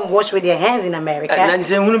 Men don't wash with their hands in America. Okay,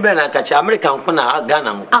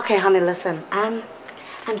 honey, listen. I'm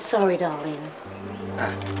sorry, darling.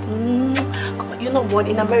 Come on, you know what?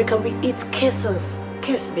 In America, we eat kisses.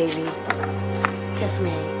 Kiss, baby. Kiss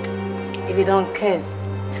me. If you don't kiss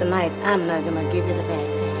tonight, I'm not gonna give you the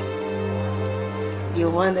backside. You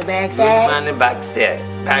want the backside? You want the backside.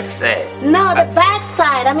 Backside. No, the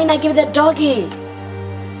backside. I mean, I give you the doggy.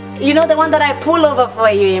 You know the one that I pull over for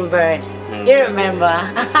you in Bird. You remember?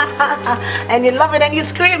 And you love it and you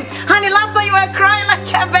scream. Honey, last night you were crying like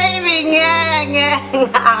a baby.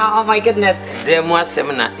 Oh my goodness.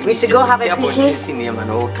 We should go have a quickie.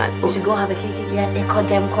 We should go have a quickie. Yeah, they call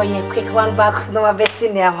them quick one back. No, I'm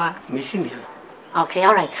okay,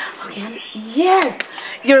 all right. Okay, yes.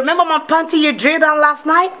 You remember my panty you drilled on last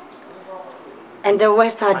night? And the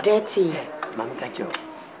rest are dirty. Mama, can't you?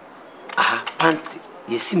 Panty.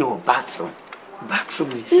 You see no bathroom.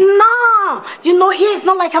 Bathroom is. No! You know, here it's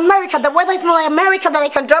not like America. The weather is not like America that I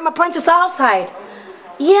can dry my panties outside.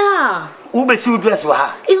 Yeah. Who be see dress for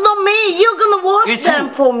her? It's not me. You're gonna wash them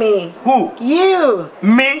for me. Who? You.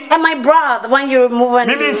 Me? And my bra, the one you remove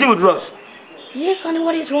and me see dress. Yes, honey,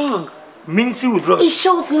 what is wrong? Me see dress. It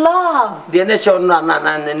shows love. The next show no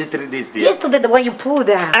 3 days there. Yesterday the one you pulled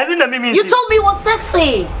down. I didn't mean. You told me it was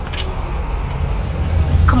sexy.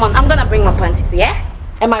 Come on, I'm gonna bring my panties, yeah?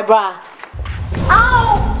 And my bra.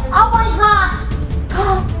 Ow! Oh my god!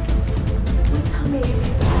 Oh. My tummy.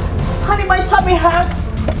 Honey, my tummy hurts.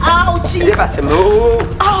 Ouchie.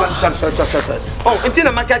 Oh,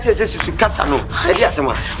 until my cat says to Casa no.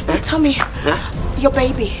 My tummy. Your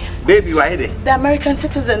baby. Baby, why are they? The American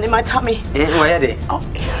citizen in my tummy. Why are they? Oh,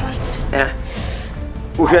 it hurts. Yeah.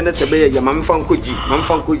 No, I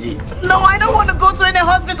don't want to go to any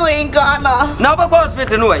hospital in Ghana. Now go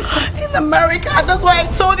hospital no way. In America, that's why I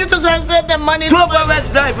told you to transfer the money. 12 hours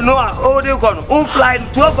drive, no, oh they go on fly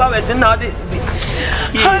 12 hours and now they.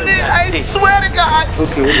 Honey, I swear to God.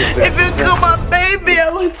 Okay, if you kill my baby,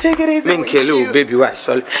 I won't take it easy with you. Baby, why?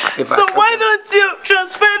 Sorry. So why don't you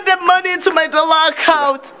transfer the money into my dollar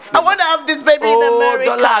account? I want to have this baby in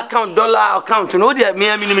America. Dollar account. No, dear, me,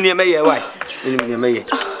 why?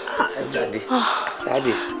 Daddy.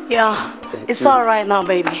 Yeah, it's all right now,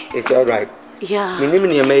 baby. It's all right. Yeah.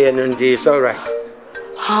 It's all right.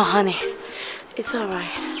 Oh, honey, it's all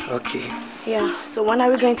right. Okay. Yeah. So when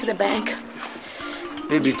are we going to the bank?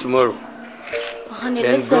 Maybe tomorrow. Oh, honey,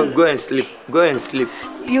 then listen. Go and sleep. Go and sleep.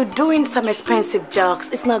 You're doing some expensive jokes.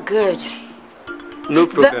 It's not good. No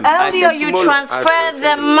problem. The earlier you transfer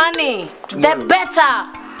the money, the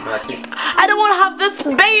better. Matty. I don't want to have this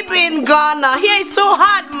baby in Ghana. Here it's too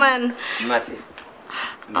hard, man. Matty.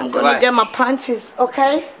 I'm going to get my panties,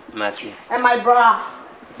 okay? Matty. And my bra.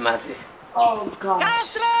 Matty. Oh, God.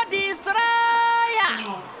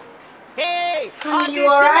 Hey, honey, you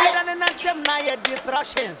alright?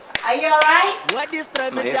 Are you alright? What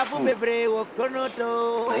destroy me?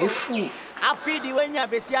 I feed you when you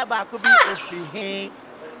be see about could be free.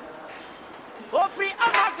 Oh, free,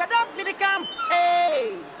 Gadhafi camp.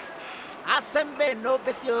 Hey, Asante no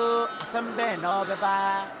besio, Asante no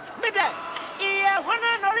beba. Mida, yeah, one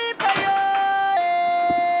and repay.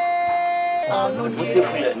 Oh, no, you say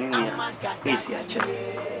for your Nina. Is your child.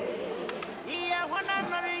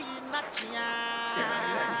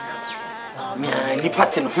 Ni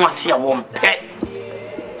pattern what's your one pet.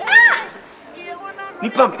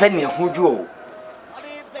 Nippon penny who do.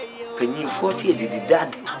 Penny foresee the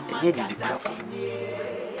dad and yet the crap.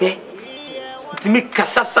 Eh? To make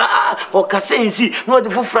Cassasa or Cassensi, not the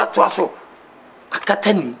Fufra Twasso.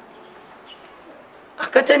 Akatani.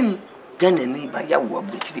 Ganani by Yawa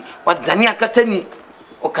Butchery. What Dania Katani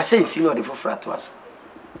or Cassensi, not the Fufra Twasso.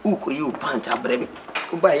 Who could you pant a brem?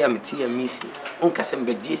 Who buy a tea and missy?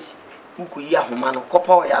 Uncasembe Jess. Who could Yahuman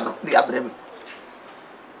copper yano the abrem?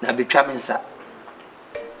 Now be traveling, sir.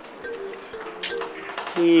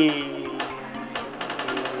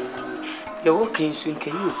 You're walking soon,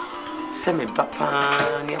 can you? Semi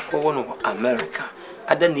Papa near Corona, America,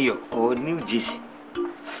 other New York or New Jersey,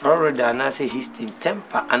 Florida, and I say Houston,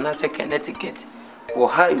 Tampa, and I say Connecticut,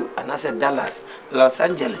 Ohio, and I say Dallas, Los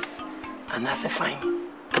Angeles, and I say fine.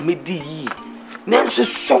 Committee, Nancy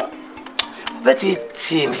so. Betty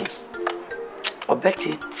Timmy. Or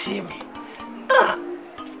Betty Timmy. Ah,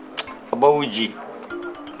 about G.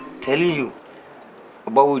 Telling you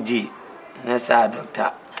about G. Nessa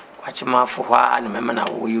doctor. Watch my for her and remember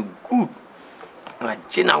now you good. My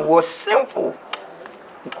China was simple.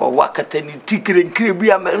 Ko wakata ni tikire nkire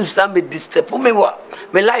bi am nsa me disturb me wa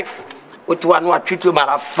me life. What one what treat you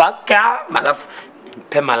malafaka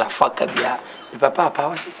malafaka bia. Papa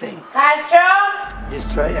what's he saying? Castro?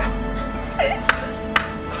 Destroyer.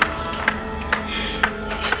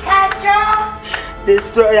 Castro?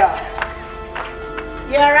 Destroyer.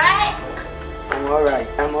 You alright? I'm alright.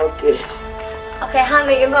 I'm okay. Okay,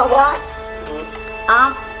 honey, you know what?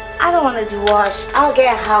 I don't want to do wash. I'll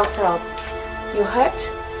get a house help. You hurt?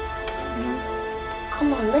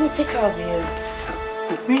 Come on, let me take care of you.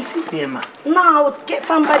 No, I would get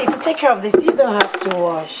somebody to take care of this. You don't have to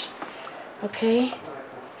wash. Okay?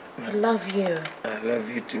 I love you. I love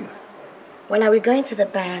you too. When are we going to the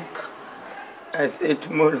bank? I say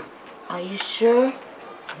tomorrow. Are you sure?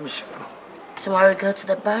 I'm sure. Tomorrow we go to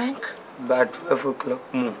the bank? By 12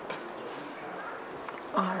 o'clock more.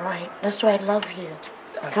 Alright, that's why I love you.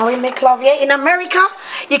 Can we make love here? In America,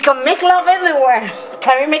 you can make love everywhere.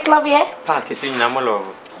 Can we make love here? Park is in love.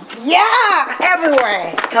 Yeah,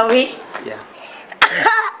 everywhere. Can we? Yeah.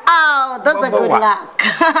 Oh, that's a good luck.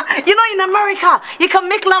 You know, in America, you can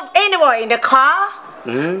make love anywhere. In the car,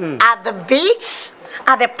 at the beach,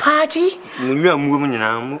 at the party.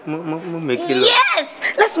 Yes,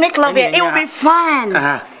 let's make love here. It will be fun.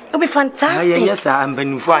 It will be fantastic. Yes, I'm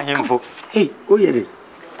being for him for. Hey, oh yeah.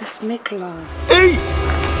 Let's make love. Hey,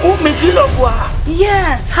 oh make love.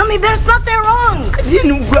 Yes, honey, there's nothing wrong.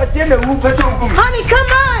 Honey,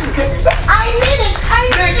 come on. I need it.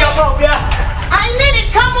 I need it.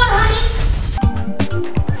 Come on, honey.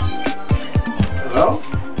 Hello?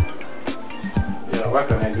 Yeah, what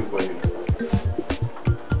can I do for you?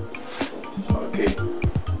 Okay.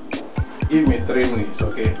 Give me 3 minutes,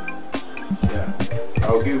 okay? Yeah.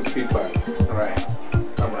 I'll give feedback. Alright.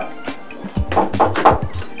 Bye-bye.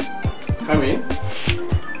 Come in.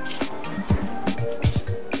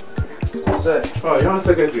 Sir. Oh, you're on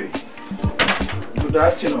secretary. Good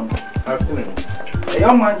afternoon. Afternoon. A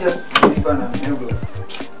young man just delivered an envelope.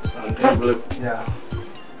 An envelope? Yeah.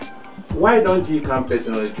 Why don't you come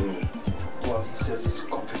personally to me? Well, he says it's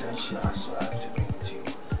confidential, so I have to bring it to you.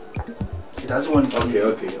 He doesn't want to see you.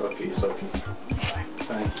 Okay, it's okay.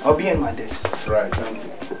 Thank you. I'll be in my desk. Right, thank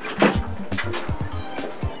you.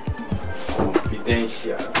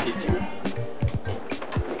 Confidential, pidgin.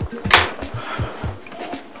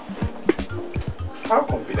 How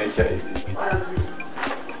confidential is this?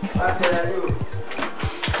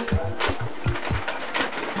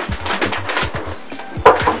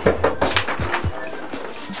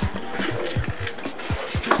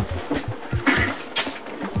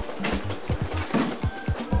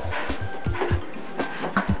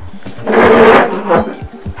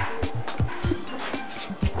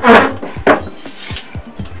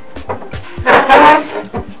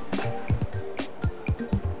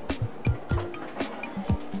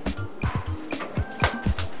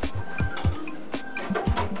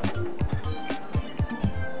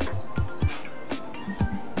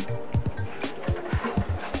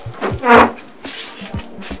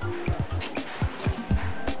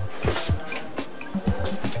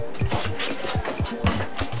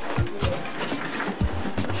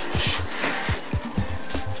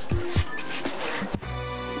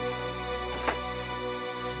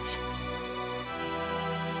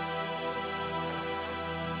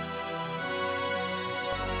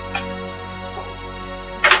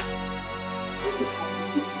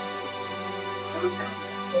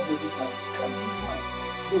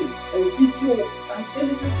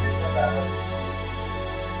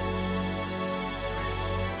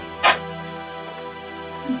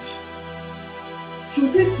 Should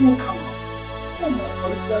this thing come out? Oh my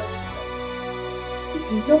God, it's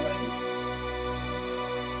in jeopardy.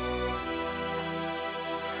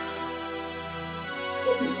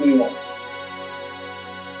 What is going on?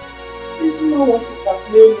 Does someone want to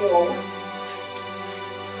blackmail me or what?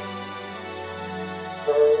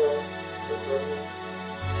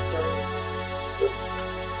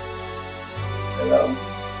 Hello?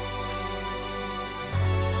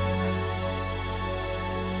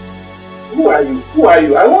 Who are you? Who are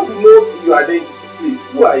you? I want to know your identity, please.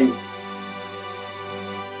 Who are you?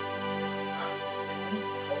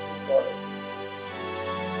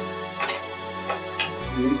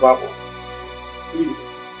 Papa, please.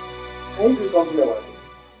 Can you do something about it?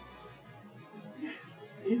 Yes.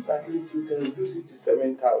 If at least you can reduce it to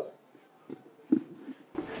 7,000.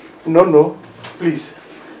 No. Please.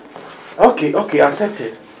 Okay,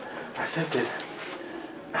 accepted. Accepted.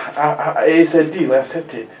 It's a deal,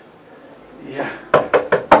 accepted. Yeah.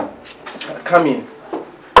 Come in.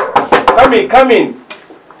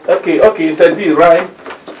 Okay, it's a deal, right?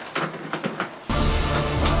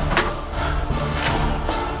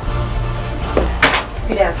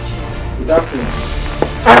 Good afternoon.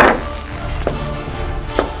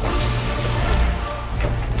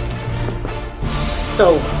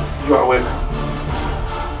 So, you are welcome.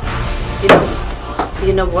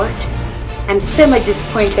 You know what? I'm so much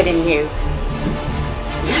disappointed in you.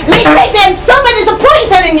 Mr. I'm so much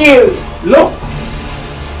disappointed in you. Look,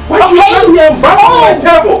 why you come here and bang on my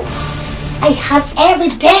table? I have every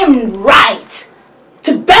damn right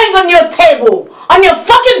to bang on your table, on your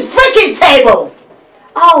fucking freaking table.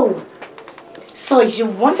 Oh, so you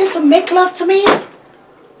wanted to make love to me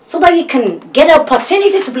so that you can get an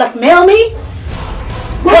opportunity to blackmail me?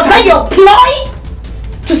 Was that your ploy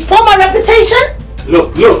to spoil my reputation?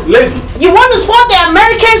 Look, lady. You want to spoil the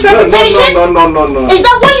Americans' reputation? No. Is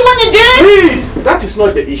that what you want to do? Please, that is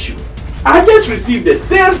not the issue. I just received the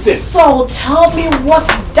same thing. So tell me what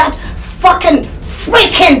that fucking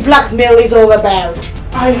freaking blackmail is all about.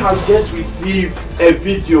 I have just received a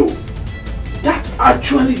video that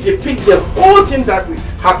actually depicts the whole thing that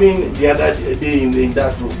happened the other day in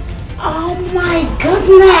that room. Oh my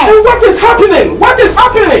goodness! And what is happening? What is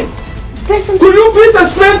happening? Could you please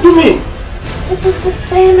explain to me? This is the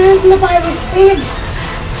same envelope I received.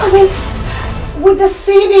 I mean, with the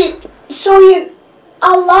CD showing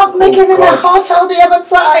I love making in a hotel the other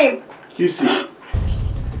time. You see,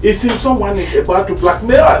 it seems someone is about to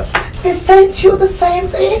blackmail us. They sent you the same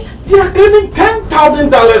thing? They are claiming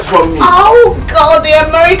 $10,000 from me. Oh God, the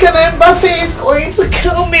American embassy is going to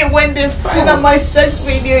kill me when they find out my sex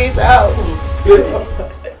video is out. You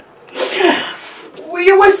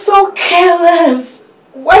were so careless.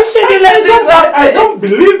 Why should you let this happen? I don't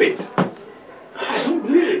believe it. I don't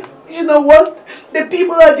believe it. You know what? The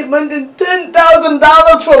people are demanding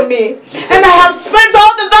 $10,000 from me. And I have spent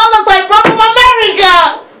all the dollars I brought from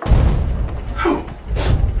America.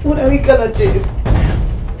 What are we gonna do?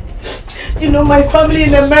 You know my family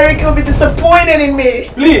in America will be disappointed in me.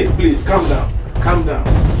 Please, calm down. Calm down.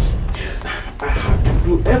 I have to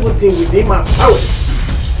do everything within my power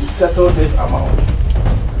to settle this amount.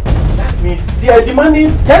 That means they are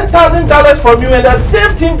demanding $10,000 from you and that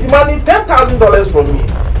same team demanding $10,000 from me.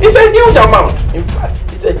 It's a huge amount. In fact,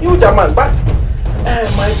 it's a huge amount. But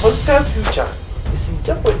my political future is in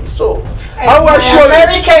jeopardy. So I will assure you.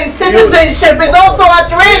 American citizenship is also at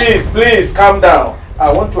risk. Please, calm down.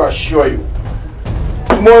 I want to assure you.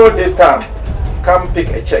 Tomorrow this time, come pick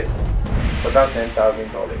a check for that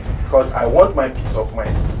 $10,000 because I want my peace of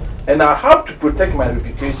mind and I have to protect my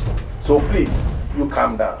reputation. So please, you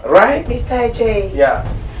calm down, right? Mr. AJ. Yeah.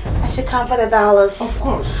 I should come for the dollars. Of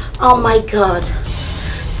course. Oh my God.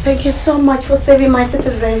 Thank you so much for saving my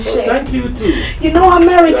citizenship. Oh, thank you too. You know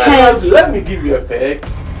Americans. Let me give you a peg.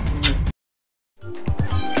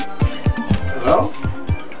 Hello?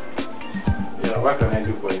 Yeah, what can I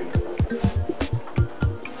do for you?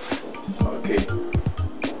 Okay.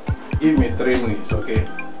 Give me 3 minutes, okay?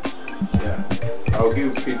 Yeah. I'll give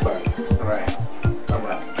you feedback. Alright.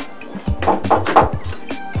 Bye-bye.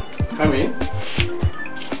 Come in.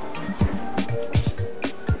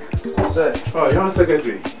 Sir. Oh, you're on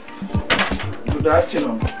secretary. Good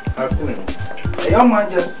afternoon. Afternoon. A young man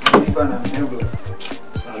just delivered an envelope.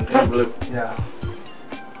 An envelope? Yeah.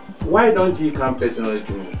 Why don't he come personally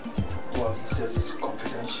to me? Well, he says it's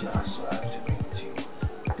confidential, so I have to bring it to you.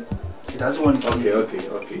 He doesn't want to see you. Okay, it's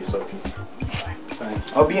okay. Thank you.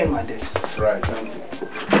 I'll be in my desk. Right, thank you.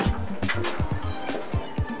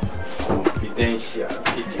 Confidential,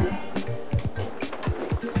 picking.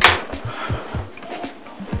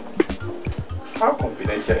 How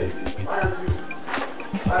confidential is this?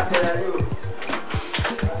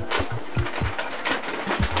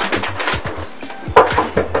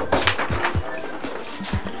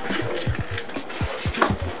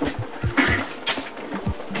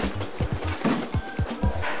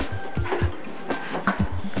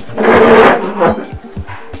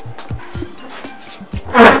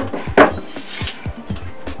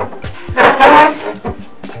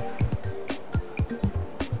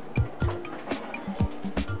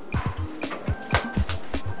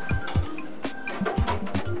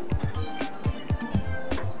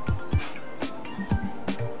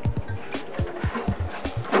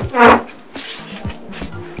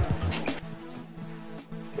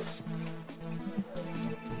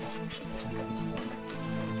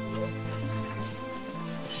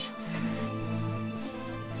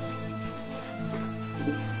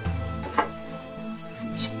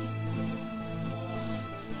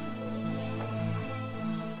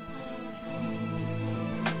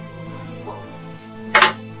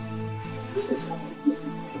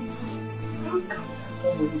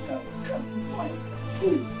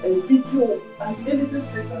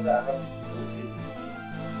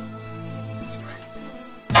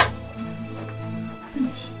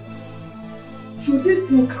 Should this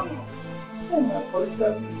thing come out, then my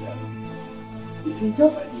political future is in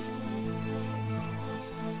jeopardy.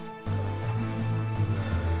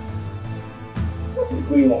 What is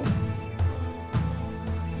going on?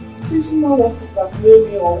 This man wants to blackmail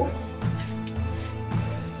me or what?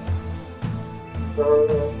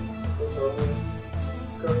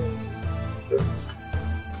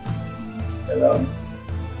 Hello?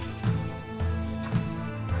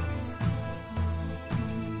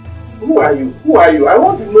 Who are you? Who are you? I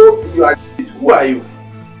want to know if you are this. Who are you?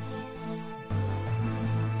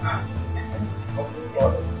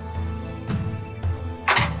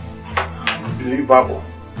 Unbelievable.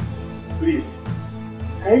 Please,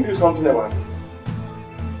 can you do something about it?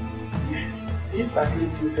 Yes. If at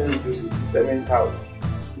least you can reduce it to 7,000.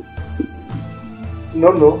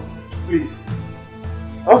 No, please.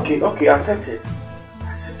 Okay, accept it.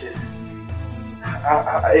 Accept it.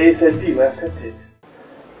 It's a deal, accept it.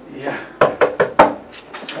 Yeah.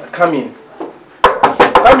 Come in.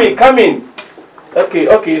 Okay,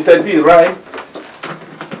 it's a deal, right?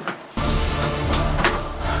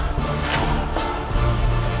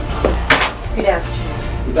 Good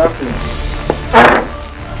afternoon. Good afternoon.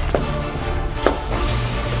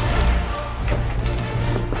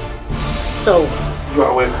 So, you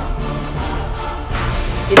are welcome.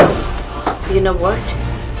 You know what?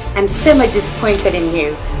 I'm so much disappointed in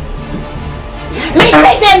you.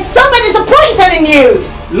 Mr. I'm so much disappointed in you!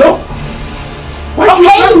 Look! Why you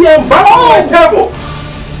come here and bang on my table?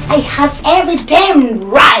 I have every damn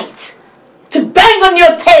right to bang on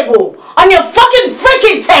your table! On your fucking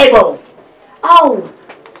freaking table! Oh,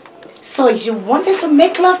 so you wanted to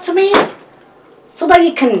make love to me? So that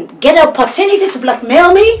you can get an opportunity to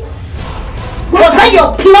blackmail me? Was that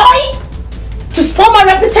your ploy? To spoil my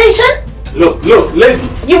reputation? Look, lady.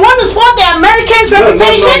 You want to spoil the Americans'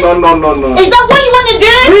 reputation? No. Is that what you want to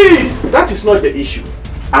do? Please, that is not the issue.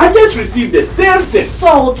 I just received the same thing.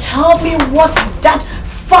 So tell me what that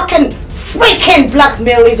fucking freaking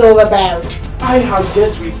blackmail is all about. I have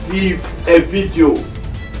just received a video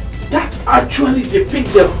that actually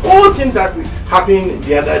depicts the whole thing that happened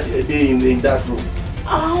the other day in that room.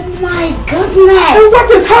 Oh my goodness! And what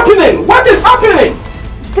is happening? What is happening?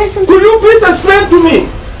 Could you please explain to me?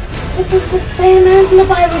 This is the same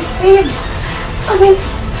envelope I received. I mean,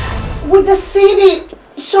 with the CD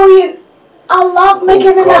showing a love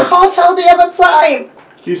making in a hotel the other time.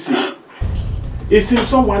 You see, it seems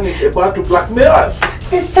someone is about to blackmail us.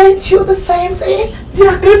 They sent you the same thing? They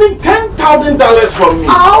are claiming $10,000 from me.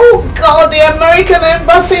 Oh God, the American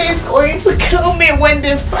embassy is going to kill me when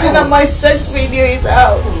they find out my sex video is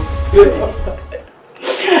out. You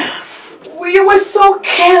were so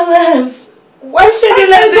careless. Why should you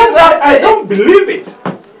let this happen? I don't believe it.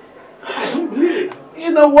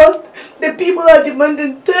 You know what? The people are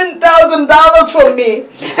demanding $10,000 from me.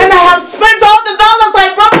 And I have spent all the dollars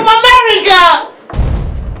I brought from America.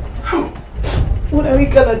 What are we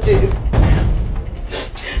gonna do?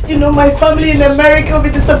 You know my family in America will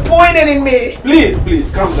be disappointed in me.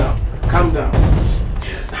 Please, calm down.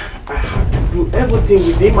 I have to do everything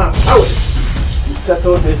within my power to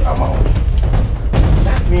settle this amount.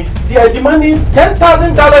 That means they are demanding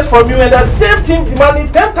 $10,000 from you and that same team demanding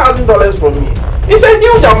 $10,000 from me. It's a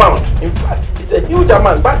huge amount. In fact, it's a huge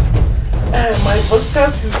amount, but my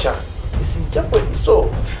political future is in jeopardy. So,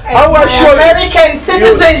 I will assure you. American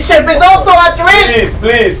citizenship is also at risk.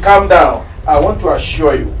 Please, calm down. I want to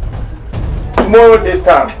assure you. Tomorrow this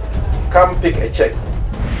time, come pick a check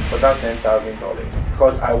for that $10,000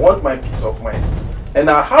 because I want my peace of mind and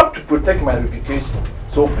I have to protect my reputation.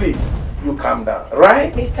 So please, you calm down,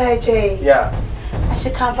 right? Mr. J. Yeah. I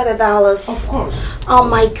should come for the dollars. Of course. Oh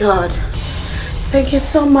my God. Thank you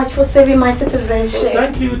so much for saving my citizenship.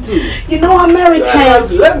 Thank you too. You know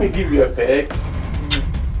Americans. Let me give you a peg.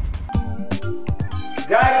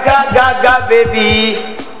 Gaga, baby.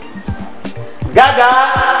 Gaga.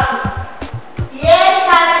 Yes,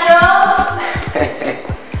 Castro.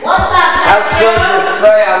 What's up, Castro?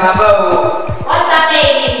 Destroyer, my bow. What's up,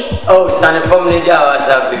 baby? Oh, son from Ninja, what's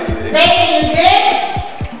up, baby? Baby, you good?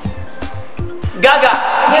 Gaga.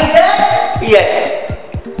 You good? Yeah.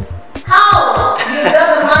 How? You got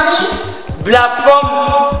the money? Black from.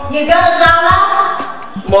 You got the dollar?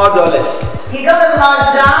 More dollars. You got the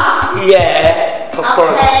l'argent? Yeah, of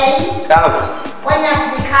course. Okay. Come. When you're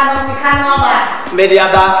Sikano,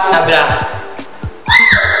 Mediaba, Abra.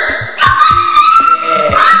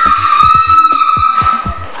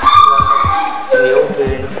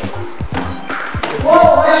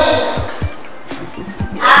 Whoa, wait.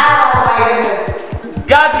 Oh my goodness.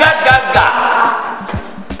 Gaga.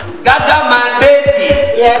 Gaga, my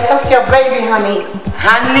baby. Yeah, that's your baby, honey.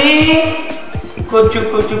 Honey.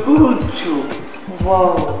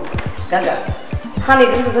 Whoa. Gaga. Honey,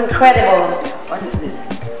 this is incredible. What is this?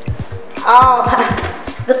 Oh,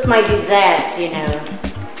 this is my dessert, you know.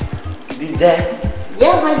 Dessert?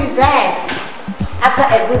 Yes, my dessert. After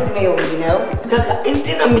a good meal, you know. Gaga,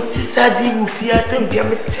 intina mitisadi ufiata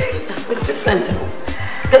mitisanta.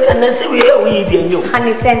 Gaga, nase we the new.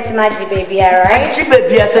 Honey, sentinaji baby, alright?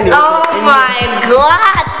 Baby, oh my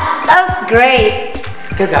God, that's great.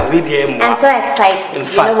 Gaga, we the I'm so excited. In you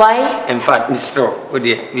fact, know why? In fact, Mr. We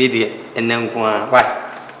the and then why?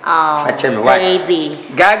 Oh, baby.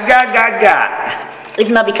 Gaga. If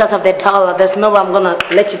not because of the dollar, there's no way I'm gonna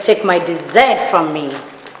let you take my dessert from me.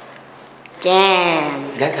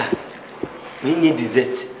 Damn. Gaga, we need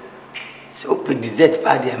dessert. So, dessert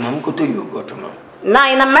party, I'm going to you go to mom.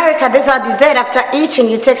 Now, in America, there's a dessert. After eating,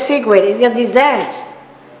 you take cigarette. It's your dessert.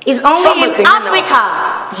 It's only in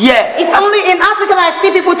Africa. Yeah. It's only in Africa that I see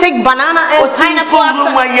people take banana and pineapple after.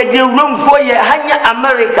 Room for you, Hanya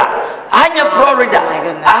America, Hanya Florida,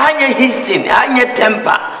 Hanya Houston, Hanya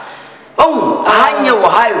Tampa. Oh, Hanya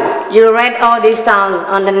Ohio. You read all these towns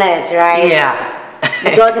on the net, right? Yeah.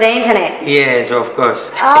 You go to the internet? Yes, of course.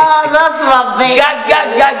 Oh, that's my baby.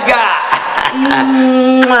 Gaga.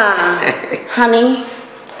 Honey.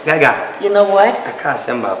 Gaga. You know what? I can't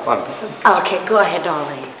send my pump. Okay, go ahead,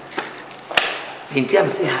 darling. In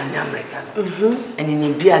terms of American. And in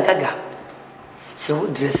India, Gaga. So,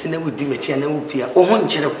 dressing would be a channel would be a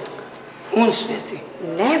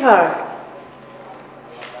never.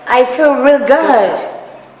 I feel real good.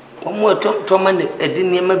 One more Tom and I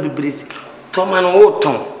didn't never be busy. Tom and old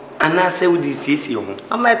Tom. And I say with this is you.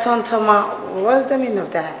 Oh, my Toma. What's the meaning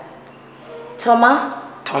of that? Toma?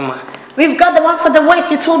 We've got the one for the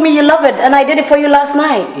waist. You told me you love it, and I did it for you last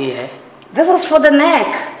night. Yeah. This is for the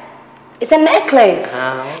neck. It's a necklace.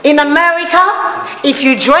 In America, if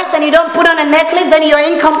you dress and you don't put on a necklace, then you're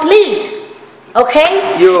incomplete.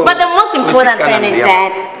 Okay? But the most important thing is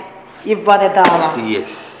that you've bought $1.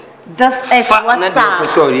 Yes. This is what's up.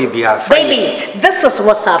 Baby, this is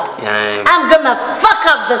what's up. I'm gonna fuck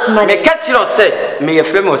up this money. Me catch you say, me a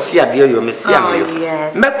friend see a deal you me see a me.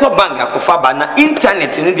 Me ko banga ko fa ba na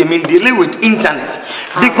internet ni dey mean dealing with internet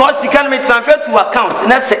because you can me transfer to account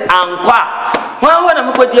na say ankwa. Why na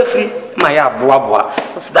me ko dey free my aboa.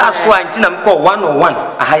 That's why nti na me ko 101.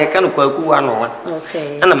 Aha ye kan ko aku 101.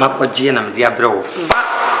 Okay. Na ma ko gie na me dey abrewo. Fa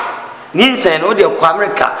Ninsen, or the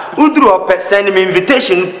America, who drew up a send me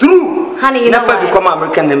invitation through. Honey, you know what? Become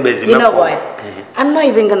American embassy. You know what? I'm not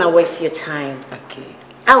even gonna waste your time. Okay.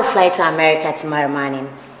 I'll fly to America tomorrow morning.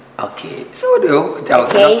 Okay. So the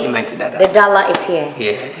document that. The dollar is here.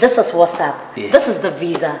 Yes. This is what's up. Yes. This is the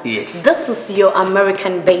visa. Yes. This is your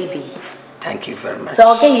American baby. Thank you very much. So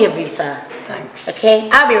I'll get you a visa. Thanks. Okay,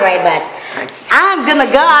 I'll be right back. Thanks. I'm gonna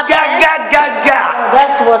go up. Gaga.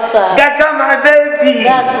 That's what's up. Gaga, my baby.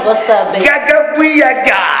 That's what's up, baby. Gaga, yeah,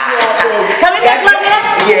 baby. Can we make love here?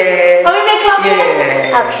 Yeah. Can we make love here?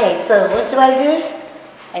 Yeah. Okay, so what do?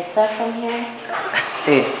 I start from here.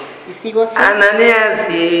 Hey. You see what's up? Ananias,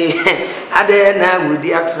 I now would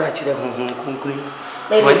the attract you. You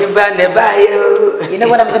know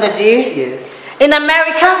what I'm gonna do? Yes. In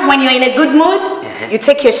America, when you're in a good mood, you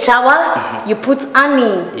take your shower, you put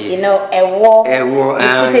honey, you know, a wall, you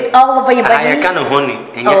put it all over your body. I kind of honey.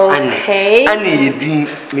 Okay. Honey,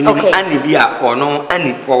 honey, or no,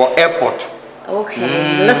 honey for airport.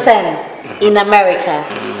 Okay. Listen, in America,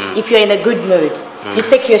 if you're in a good mood, you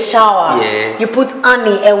take your shower, you put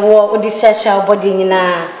honey, a wall, with this shower body,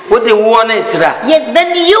 what the one is that? Yes,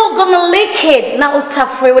 then you're gonna lick it. Now, what's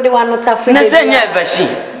afraid? What do you want? What's afraid?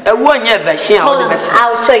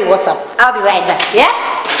 I'll show you what's up. I'll be right back. Yeah?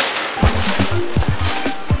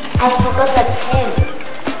 I forgot the pens.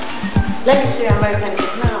 Let me show you American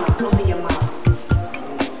kids now. Open your mouth.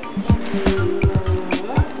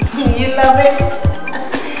 You love it?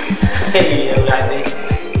 Hey, Randy.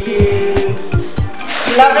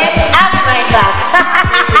 You love it? I'll be right back.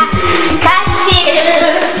 Catch it.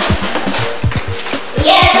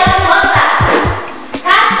 Yeah, that's what's up.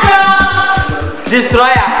 Castro.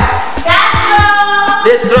 Destroyer.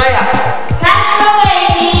 Destroyer. Castro,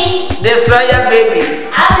 baby. Destroyer, baby.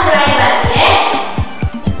 I'll be right back, yeah?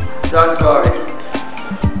 Don't worry.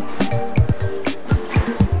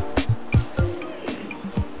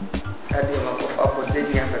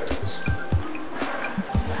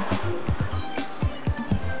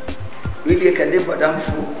 Really, can they put them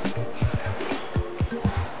food?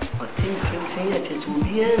 I think can say it just will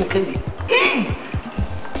be and can be.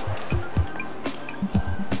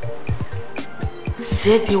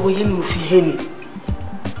 Said you were in with him.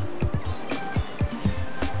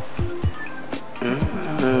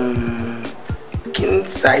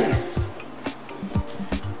 size.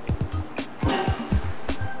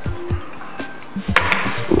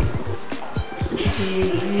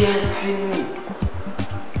 Yes,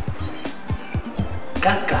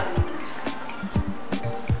 Gaga.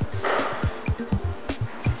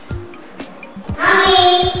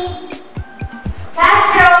 Honey,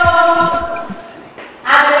 Castro,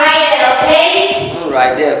 I'll be right there, okay? All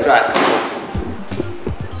right there, crack.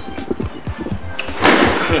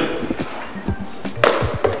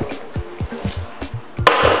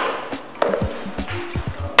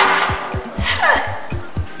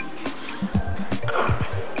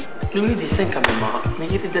 You need to think of me,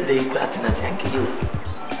 maybe the day platinum and you.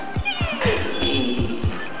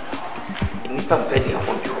 In the company, I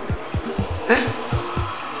want you.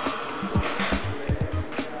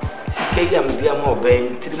 See, I'm dear more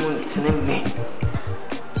baby, 3 months in me.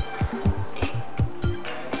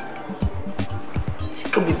 See,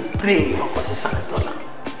 could be brave, of course, $100.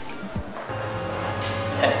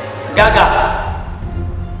 Gaga,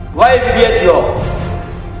 why BBS your?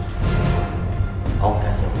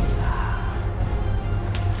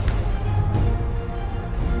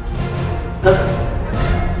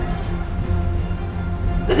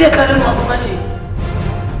 Dia kan nak apa fasih?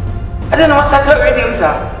 Ada nama satu radio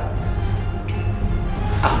sah.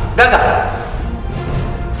 Gaga.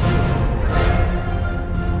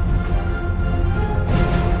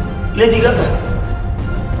 Lady Gaga.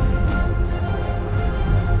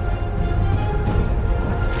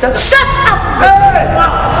 Gaga. Shut up! Hey!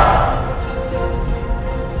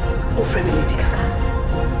 Oh, friend Lady Gaga.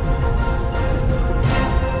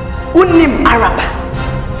 Unim Araba.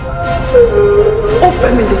 Oh,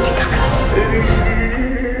 family,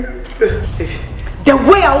 the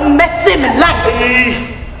way I'll mess him in life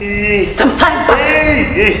some time back.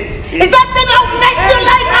 Is that thing I'll mess your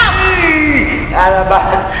life up? Alaba,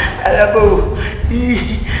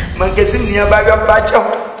 Mangasin near Baga Bajo.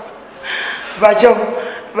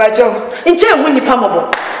 In jail when you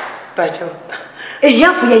pamabo. Bajo. A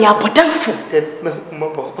year for your potato.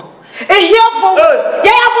 A year for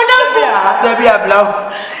your potato. There be a blow.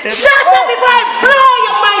 Shut up before I blow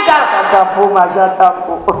your mind up! Shut up.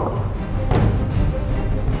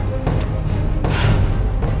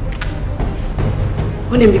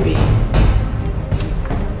 Baby,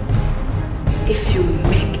 if you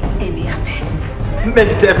make any attempt,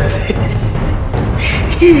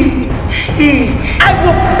 I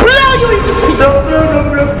will blow you into pieces. No,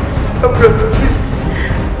 please. I'm blown to pieces.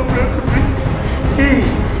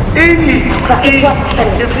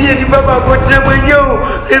 If you any Baba, what's the way you?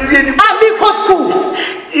 School.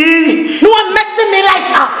 No one messing me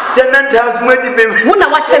life up. Tenant house, where did you when I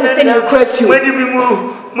watch them say you correct you? Where did we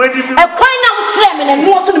move? A coin out chairman and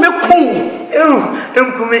more to the coon.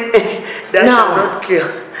 That shall not kill.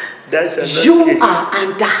 You are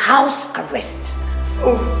under house arrest.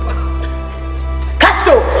 Oh.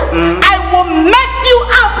 Castro, I will mess you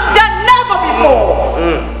up than never before.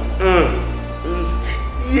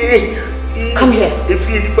 Come here. If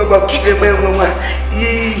you need Papa, get away, Mama.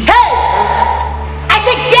 Hey! I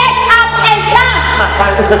said get up and come!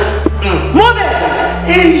 Move it!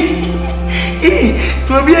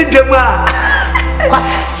 To be a Jama.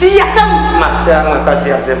 Kwasiasem. Masama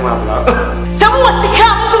kwasiasem mama. Someone was to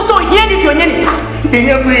come so here did you any.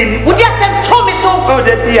 Would you send Tommy so? Oh,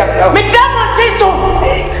 the dear. Madame so.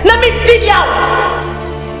 Let me dig out.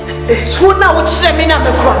 So now what's the meaning of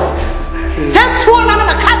the crown? Send two on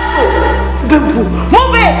a Castro.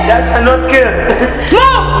 Move it! That cannot kill.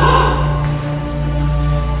 Move!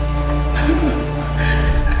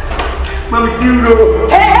 Mommy, Tiro.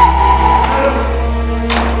 Hey!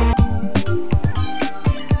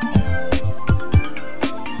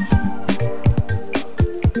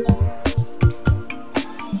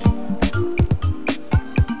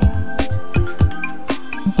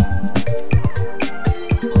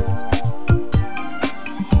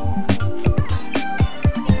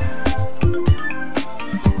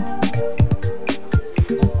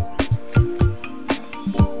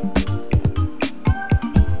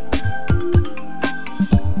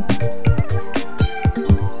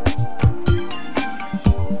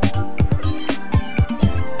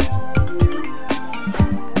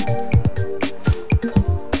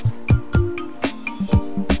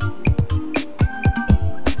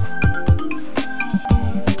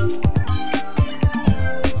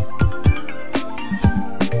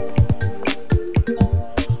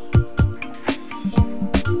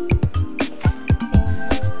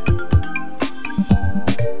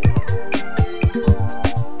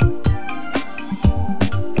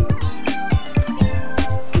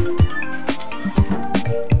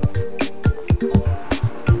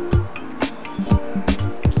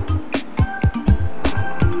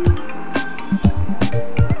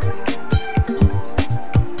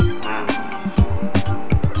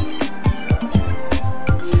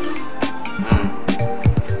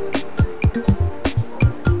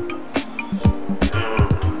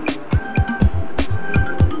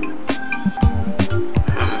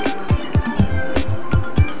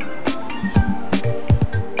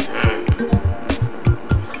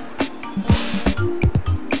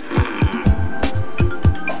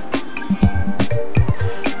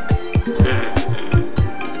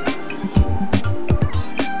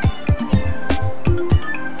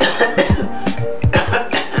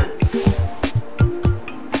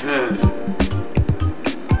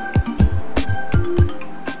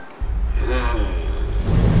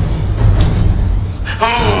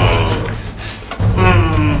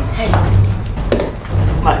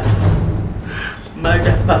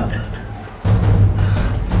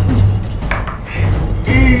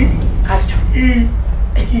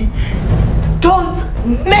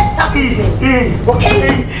 Okay?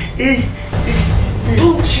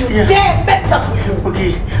 Don't you dare mess up with him.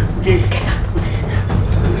 Okay. Get up.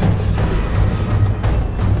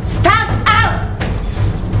 Stand up.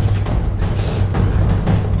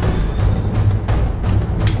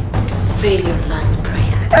 Say your last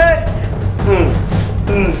prayer.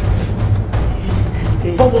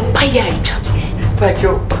 But what paya in chat?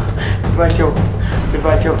 Pacho.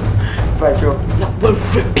 Now we're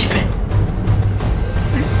people.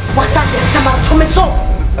 What's up there? Someone to me so.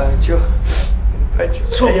 Pacho.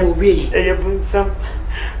 So we.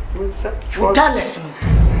 Regardless,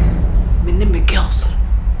 me name is girls.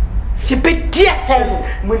 She be dear son.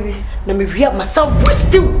 Money. Now me hear myself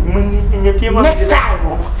still. Money. Next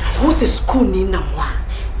time, who's the school ni na moi?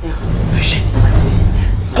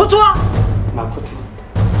 Koto. Makoto.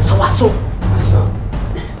 So waso.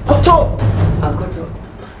 Koto. Makoto.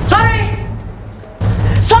 Sorry.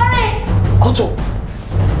 Koto.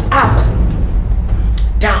 Up.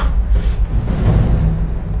 Down.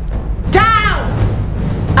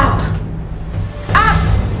 Up.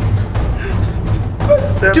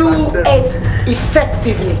 Do it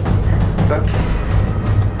effectively. Okay.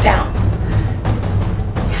 Down.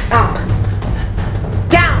 Up.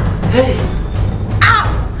 Down. Hey. Up.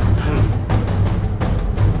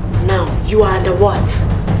 Now you are under what?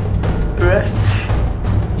 Rest.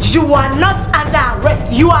 You are not under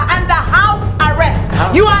arrest. You are under house arrest.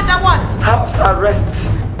 You are under what? House arrest.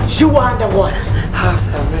 You are under what? House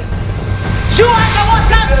arrest. You are under what,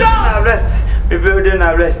 Castro? Arrest. We building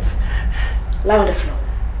arrest. Lie on the floor.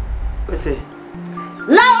 What's it?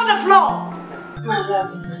 Lie on the floor. My love.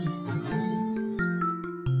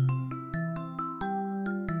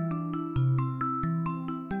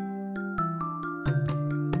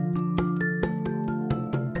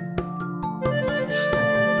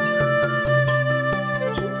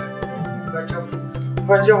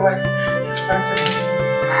 What's your way?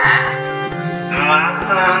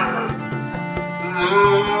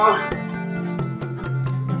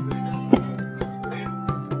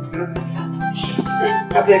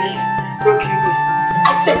 I beg you, don't kill me. I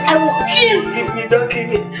said I will kill you. Don't kill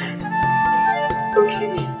me. Don't kill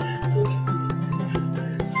me.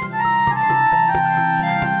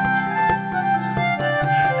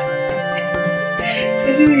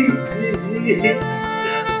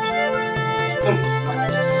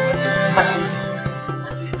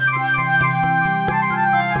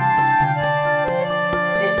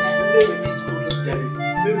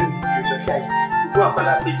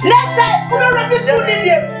 Next time, we don't let this food in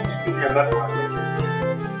here.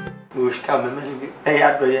 We will come and I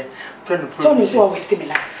had to turn the promise. So, we still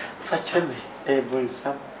alive. Fetch me,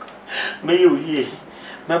 Sam. May you hear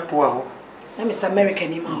my poor. I'm Mr.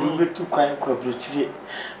 American. You be too quiet, Quabrucci.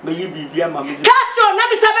 May you be dear mammy. Castro, not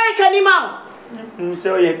Mr. American.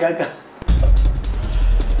 So, you gaga.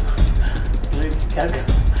 Gaga.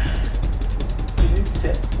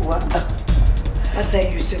 What? I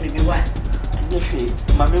say you see me, what?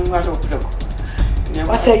 Mammy, what of look?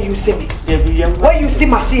 What say you see me? Why you see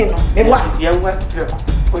machine? Me what? Young one,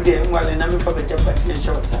 oh, dear, one and I'm for the Japanese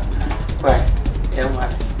show, sir. Why? Young one.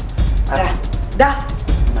 Da,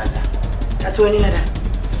 mother. That's when you know.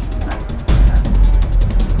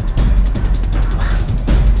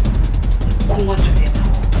 Come on to them.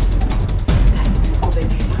 It's time to go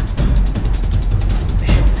baby.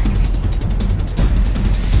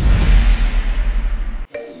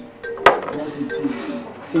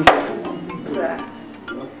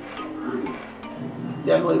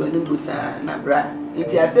 Then we went in Busa, Nabra.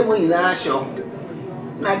 It's a same in our show.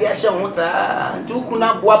 Nadia show was a two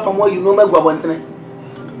kuna boapa more you know my guabantine.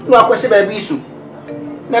 No question by Bisu.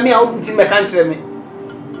 Nami, I won't think my country me.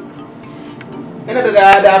 Another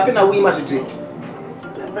I think we must drink.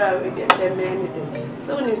 Nabra, we get them anything.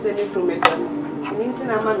 So when you say me from it, means in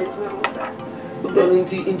a mammy, it's not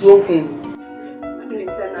into open. I believe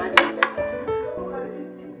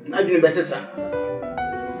I do the best, sir.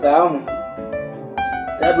 So,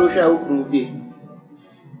 Sabrocha will prove you.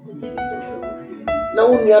 Now,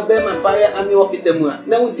 when you are Bema Paya, I'm your officer.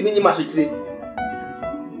 Now, won't you mean you must retreat?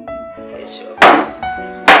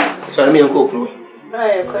 So, I'm your cook.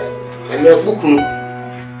 And your book room.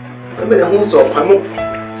 I made a house of Pamo.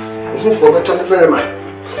 Who forgot to the very man.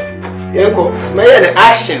 Yanko, may I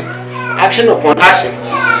action upon action.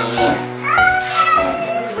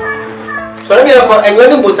 So, I'm here for a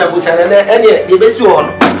young Busa and the best you on.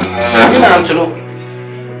 I didn't to know.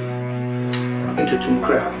 Into two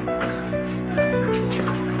crowd.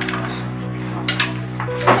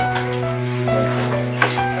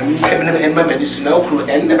 I mean, Kevin and my medicinal crew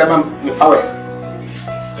and never my powers.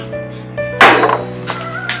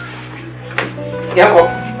 Yanko,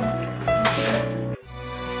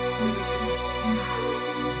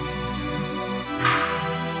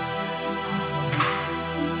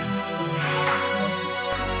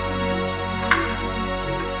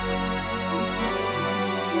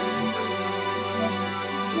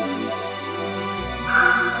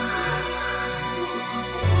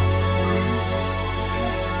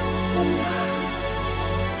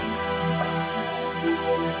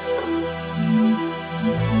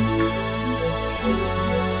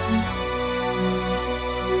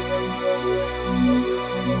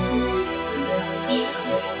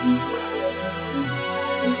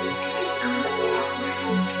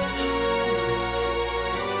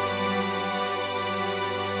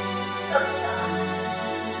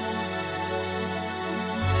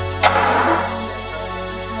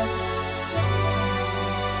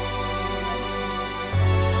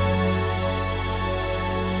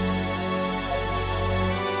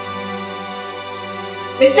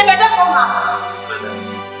 Mr. Gadhafi.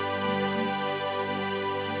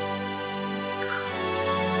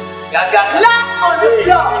 Gaga. La on the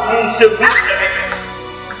floor.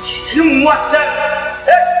 You must have.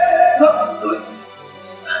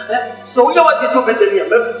 So you know what this will be doing?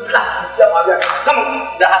 Plus, come on,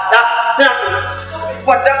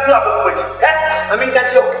 what that club of I mean,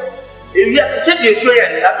 catch you. If you have to sit in your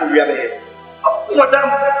hands, that will be here. For them,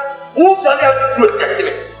 who's on the truth?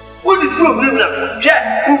 Who the truth?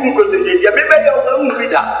 Yeah, who go to the maybe I will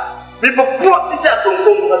read that. People put this out on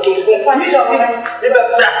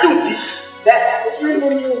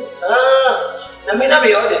I mean, I'm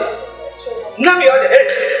your head.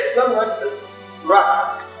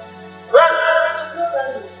 Right. Run!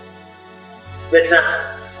 Better!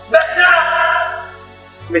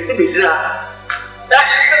 Missy Better!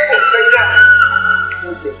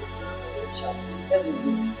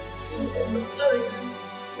 Sorry, sir.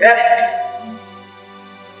 Yeah.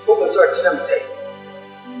 What was what Sam said?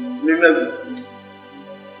 Remember.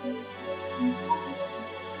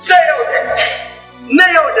 Say out there.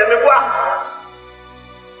 Nail them.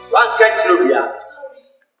 One catch you.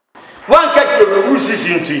 One catch you. Who is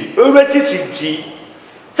into it? Overseas into it.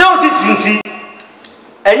 So is into it.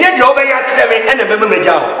 And yet you obey at them and a member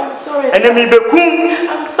major. I'm sorry. And then maybe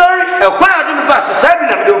I'm sorry. A quiet in the past to 7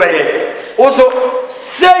 and over yes. Also,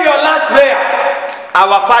 say your last prayer.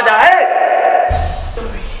 Our Father, hey!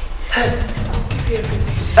 Sorry. I'll give you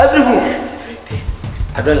everything. Everything.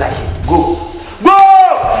 I don't like it. Go. Go!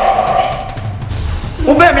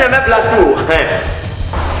 Obey me and my blast you.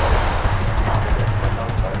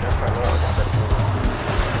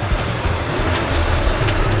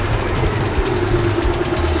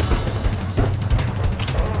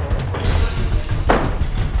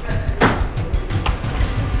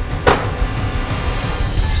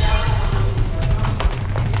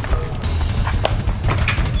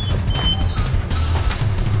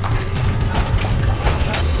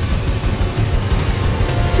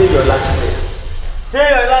 Say your last prayer. Say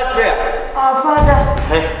your last prayer. Our Father.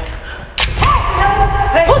 Hey.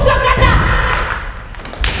 Hey. Put your gun down.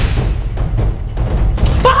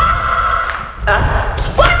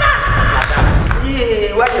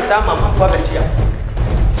 Yeah, what is our mama for the chair?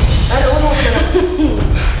 I don't know.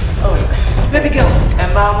 Oh, baby girl.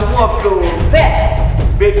 And mama more flow.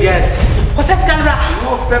 Baby, yes. What's that camera?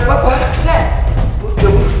 More fair, papa. The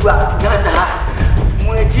move, Ghana.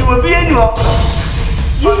 You will be in your.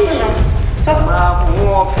 Oh,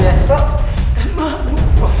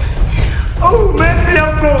 maybe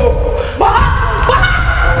I'll go.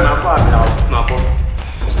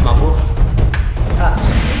 That's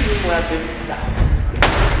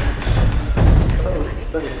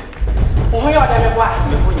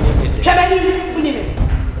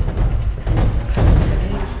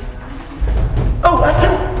oh, I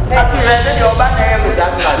see. Your back name is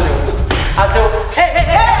hey.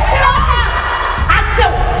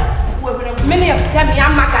 Many of them,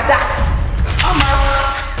 Gadhafi.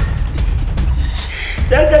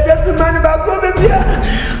 Say Gadhafi man about coming here.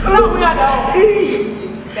 No, we are down.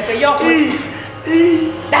 The young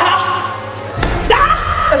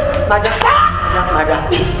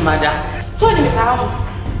Madam. So, you know,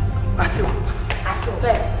 I saw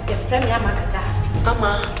your friend Gadhafi.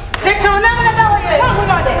 Mama. Take on another way.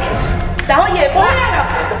 Down here,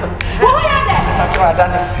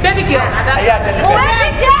 baby girl,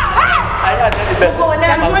 I had the best.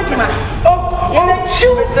 Oh,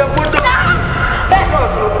 shoot, Mr. Mundo.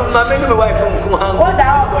 My many wife from Kumawood. Hold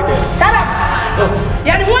down. Shut up.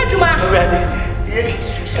 You're the one to my.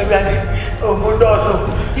 Oh, Mundo.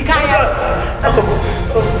 You can't.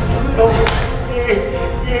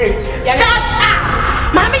 Shut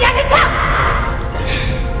up. Mommy, you're the top.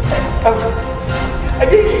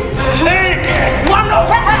 One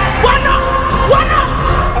up.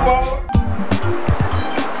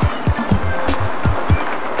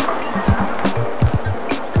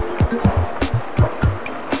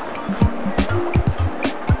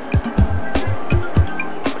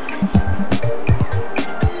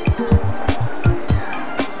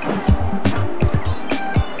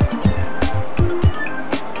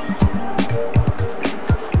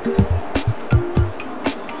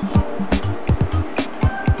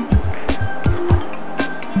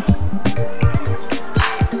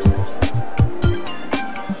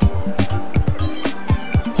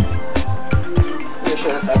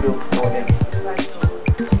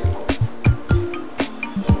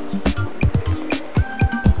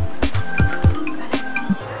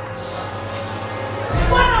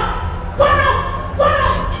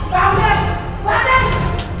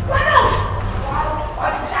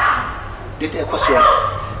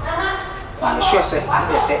 I'm sure say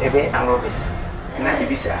I say ebe and robbers. Na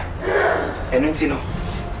bibi sa. Enu nti no.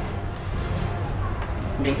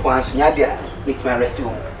 Me kwan so nya dia meet my rest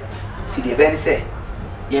home. Ti de ben say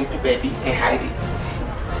yem baby and hide it.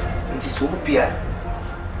 Nti so mu bia.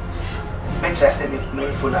 Me try say me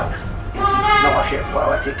phone up. Nti no wa share for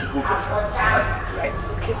our take good husband, right?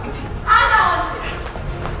 Okay, nti.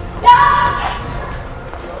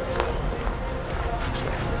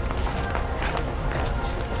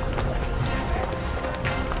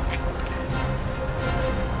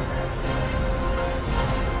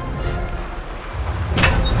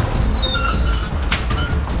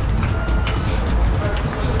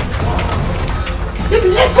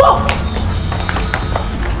 Let's go!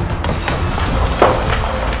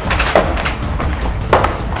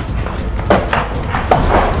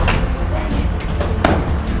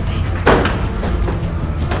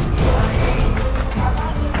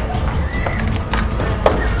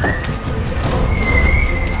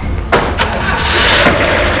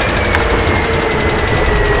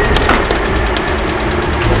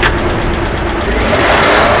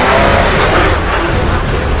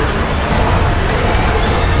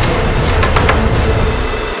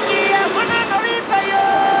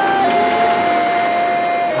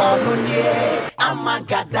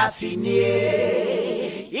 Gadhafi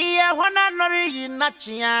nie iya wana nori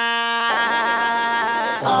nachia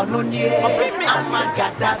onu nie ama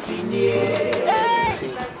Gadhafi nie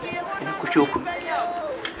kuchoku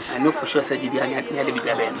I know for sure say bibi anya de bibi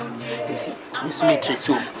abe no nti miss me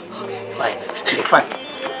treso bye the fast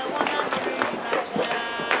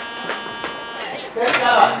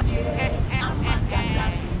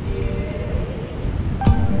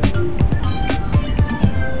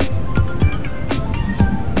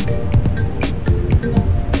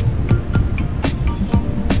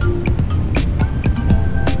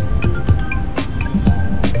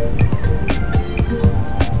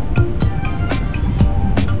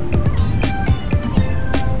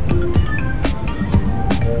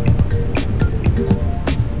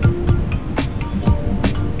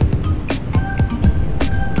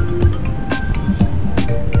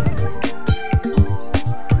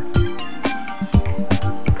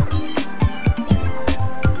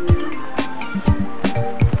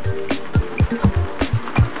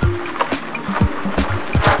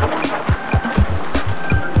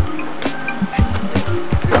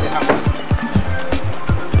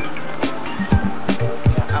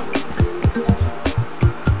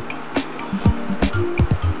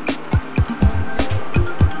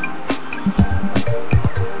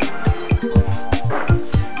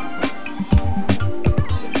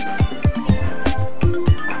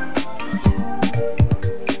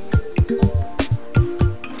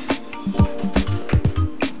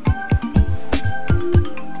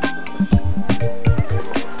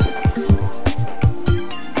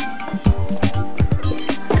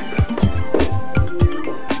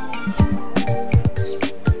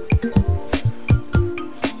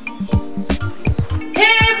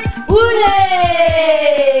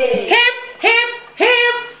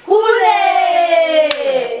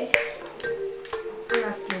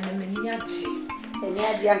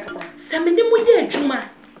Samedi mu ye adwuma.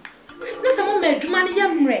 Na samo ma adwuma ne ye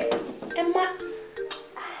mre. Emma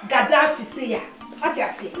Gadhafi se ya. Ati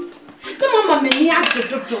ase. Na mama mani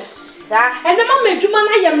adododo. Da. Ene mama adwuma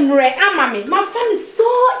na ye mre ama me. Ma fa ni so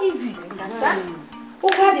easy. Da. O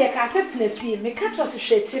ga de ka set na fie. Me ka trust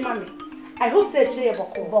hwechi ma me. I hope say che ye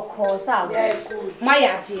boko sa. Yeah, good. Ma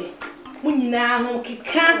ya de. Mu nyina ho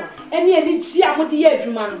keka. Ene ani ji a mo de ye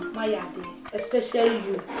adwuma no. Ma ya de. Especially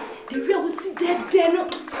you. The real was dead no.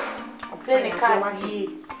 Then the kasi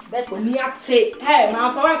bet when you say, hey,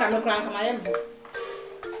 my for one can crank my end.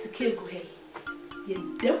 Skill go hey.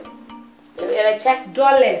 You dem. Check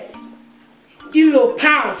dollars. Euro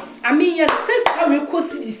pounds. I mean your sister will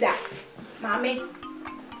cost this. Mommy.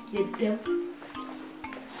 You dem.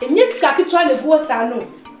 And yes, Kakitwa the boss I know.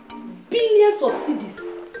 Billions of cedis.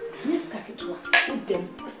 Yes, Kakitwa. You dem.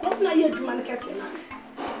 Not na your man castle.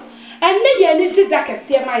 And then you need to duck a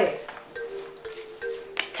CMI.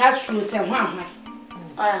 Castro say, "One,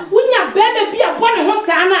 when your baby be a bonnet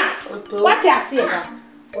Hosanna, what I say,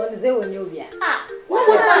 what is it when you be? What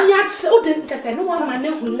was not so just no one man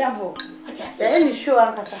who level. What I say, any sure,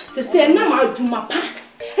 Uncle, to say, no, I'll do my pack.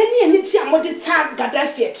 And you need to more the tag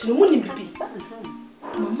Gadhafi to the money be.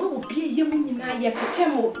 Mamma will be a young woman, I prepare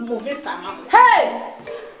more visa. Hey,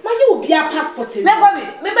 my you will be a passport. Never be,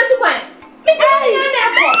 maybe to find. Me go in an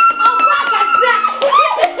airport. Oh, what a crack!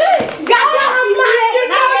 Gadhafi,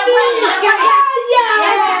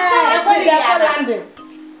 London.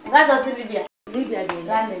 Libya.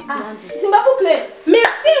 Timbafu play. Me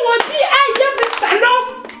see what be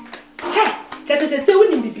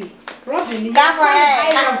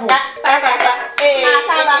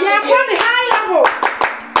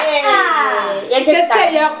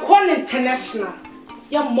International.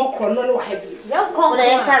 You're more corner heavy. You're going to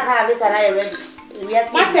have this and I ready.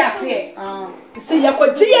 Yes, what I say. See, you're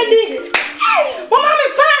going to Jenny. What are my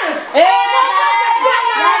fans?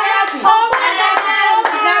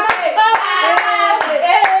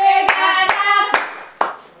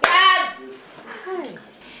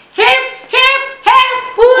 Hip, hip, hip,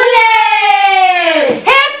 hooray!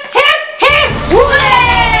 Hip, hip, hip, hooray!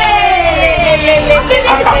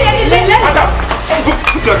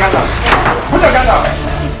 Put your gun down. Put your gun down.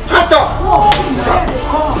 Hands up.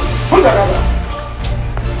 Put your gun down.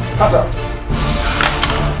 Hands up.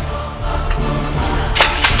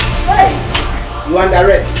 Hey, you under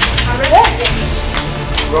arrest. Arrest.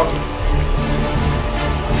 Rob.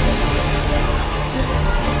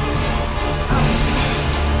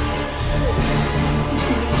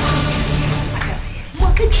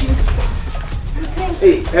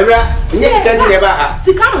 Hey, Evra, yes, you can't never have.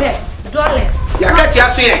 See, come here. Dollars. You can't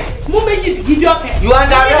just say. Move. You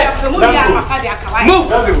under arrest. Move.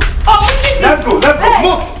 Let's go.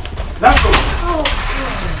 Move. Let's go.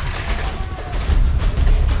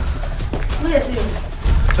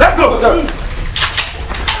 Let's go. Let's go.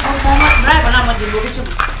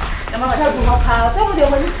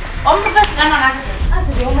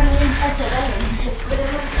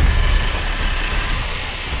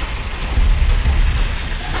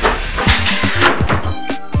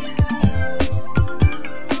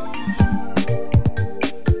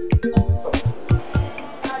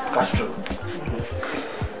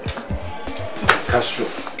 Castro.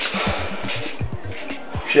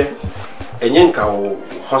 She, enyenka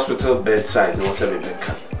hospital bedside no se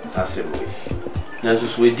beka. Sa semwe. Na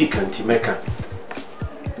so we di kanti meka.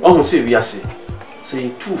 Ohun se wiase. Se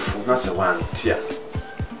tufu na se wan tia.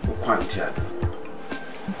 O kwantia.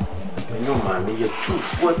 Enyo ma me ye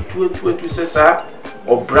tufu tu se sa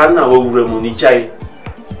obra na wawura mu ni chai.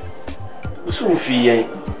 So mfi yen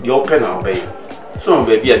ye open na obey. So on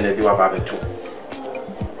baby na di wa ba beto.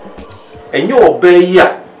 Enyo obey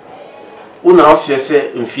ya. Una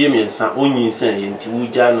osiese mfie miensa onyinsa yenti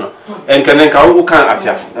wuja no. Enkanenka wo kan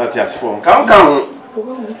atiafo. Kan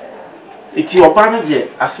iti oba no de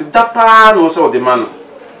asida pa no so de man.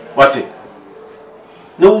 Wati?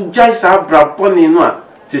 No ujai sa braboni no a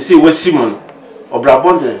sese wasimon.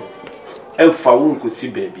 Obrabonde elfa wo nkosi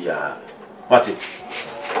bebia. Wati?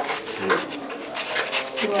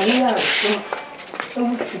 Wala so o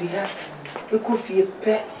firi ha e ko fie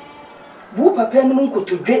pe bu papa no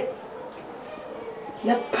nkotodwe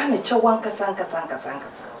na pa ne che wan kasa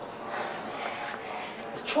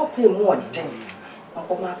chope mo den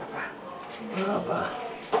ko ma papa baba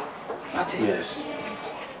ati yes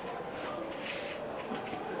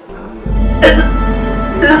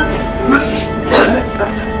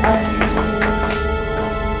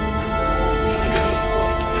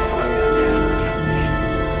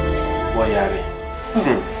boyare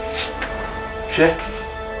she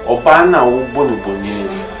obana wo bonu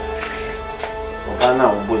bonini obana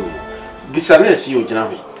wo bonu bisane si ogina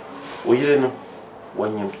hwe oyire no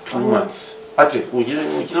wanyam 2 months ati oyire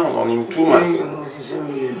no ogina wanyam 2 months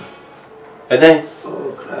and then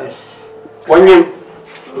oh Christ wanyam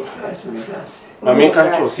oh Christ me das mami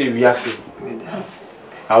kan to se wiase me das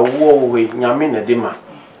awo we nyame na de ma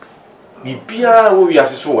bibia wo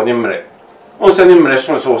wiase so woni mre on se ni mre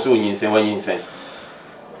so so so nyinsen wanyinsen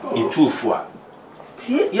itufu a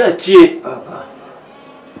tie ya tie papa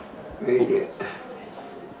we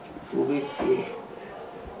tie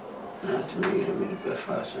na to me me be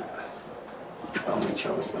fast I'm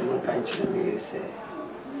choose no kan chire me se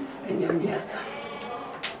enyamia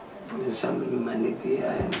some human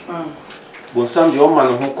bia bonsam de o ma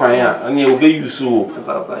no ho kwan a na e obe use o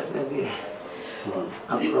papa said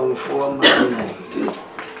I'm from 4 months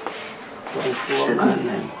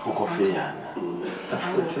Okofia.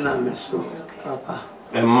 Afutina meso papa.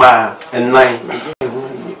 Emma enai.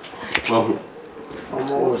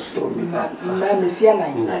 Omo so mi ma mesia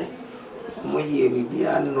nai. Omo ye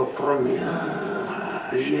bibia no kromia.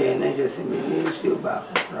 Je na je se me nsuo ba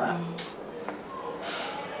pra.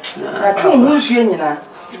 Na tu nsuo nyina.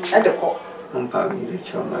 Ade ko. Mpa mi re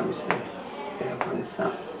choma mi se. Ponsa.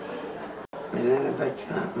 Menene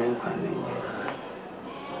batina men kwane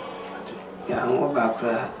ya ngo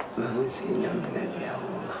bakra na husi nyamene bia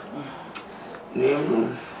wona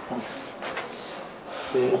nemu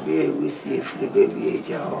baby we see free baby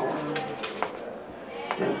eja o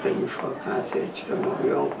sempre mi for cancer chiro mo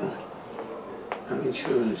yonko ami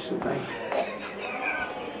chiro nsubai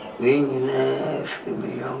we nyina free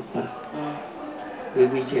mi yonko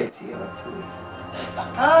Baby jet,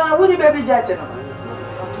 ah, what the baby jet?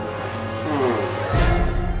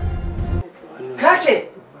 Catch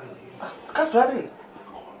it. Catch what?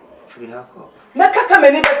 Free alcohol. Na kata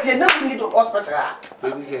many but you never need to hospital.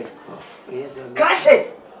 Baby jet. Yes, catch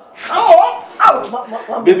it. Come on,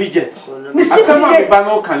 out. Baby jet. Asama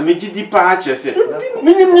bano kan me gidi pa achese.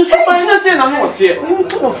 Minim ni so ban na say na no ote.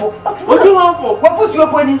 What do you want for? What foot you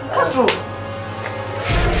pony? Castro.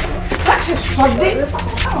 Catch it, Sunday.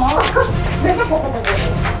 Come on. Listen,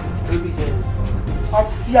 baby jet. I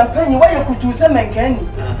see a penny why you could do some again.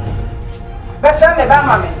 But some me ba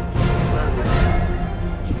mama.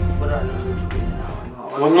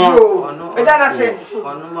 No, I don't say.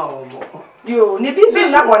 You, ni bi fi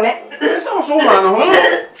na bone. Some so man ho.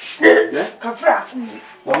 Yeah. Kafra.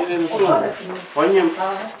 Onyem.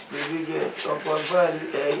 Baby jet, so for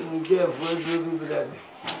you get baby brother.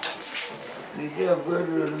 You get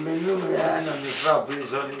brother me no ya na me fra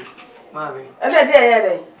please only. Mami.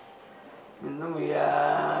 Ede. No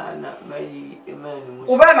ya na mai emanu.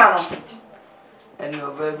 O ba ma no. And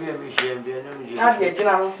your baby me share be no me. Ah, dey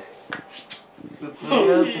gina no.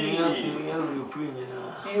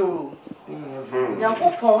 You.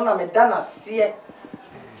 Yankopon na me dana se.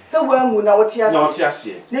 Se wangu na wote ase. Na wote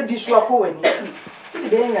ase. Na bi so akọ wani. Ni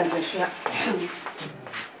be nyanzasua.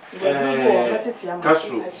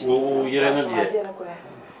 Kasu wo yere no de.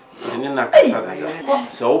 Ni na kasa da.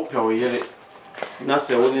 Se wo pe wo yere. Na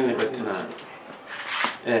se wo ni ne betina.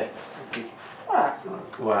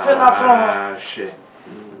 Wow. Fena from. Shit.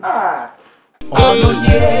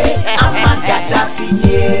 Olunye ama Gadhafi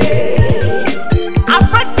ye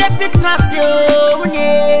Apache Pitrasio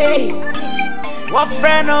ye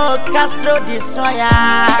Wafreno Castro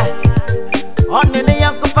Destroyer Onene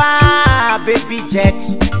yankupa baby jet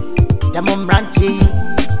Demo mranti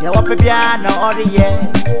Ya wape biana oriye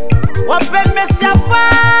Wape mesia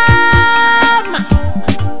fama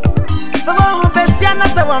Sawa mpesia na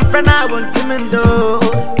sawa mfrena wuntimendo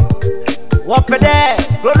Wapede,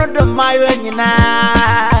 grono do mayo nyina.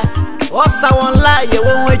 Osa won lie, you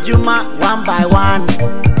won't juma one by one.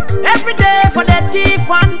 Every day for the thief,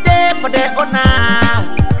 one day for the owner.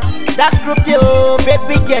 That group you,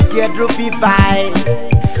 baby, get your droopy by.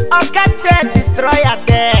 Oh, catch a destroyer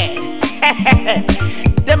there.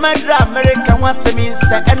 The mother American wants me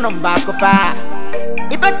say and on back of her.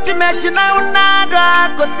 If you imagine now,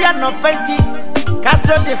 nada, cause you're not 20.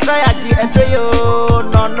 Castro destroyer G and yo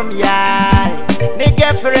no no ya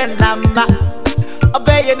nigga friend number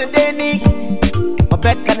obey any day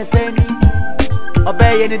obey can say ni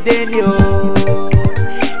obey any day yo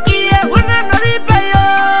yeah when I no repay yo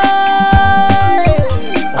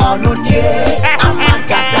onu nie ama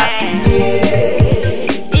Gadhafi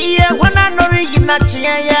yeah when I no rig na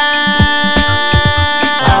chia ya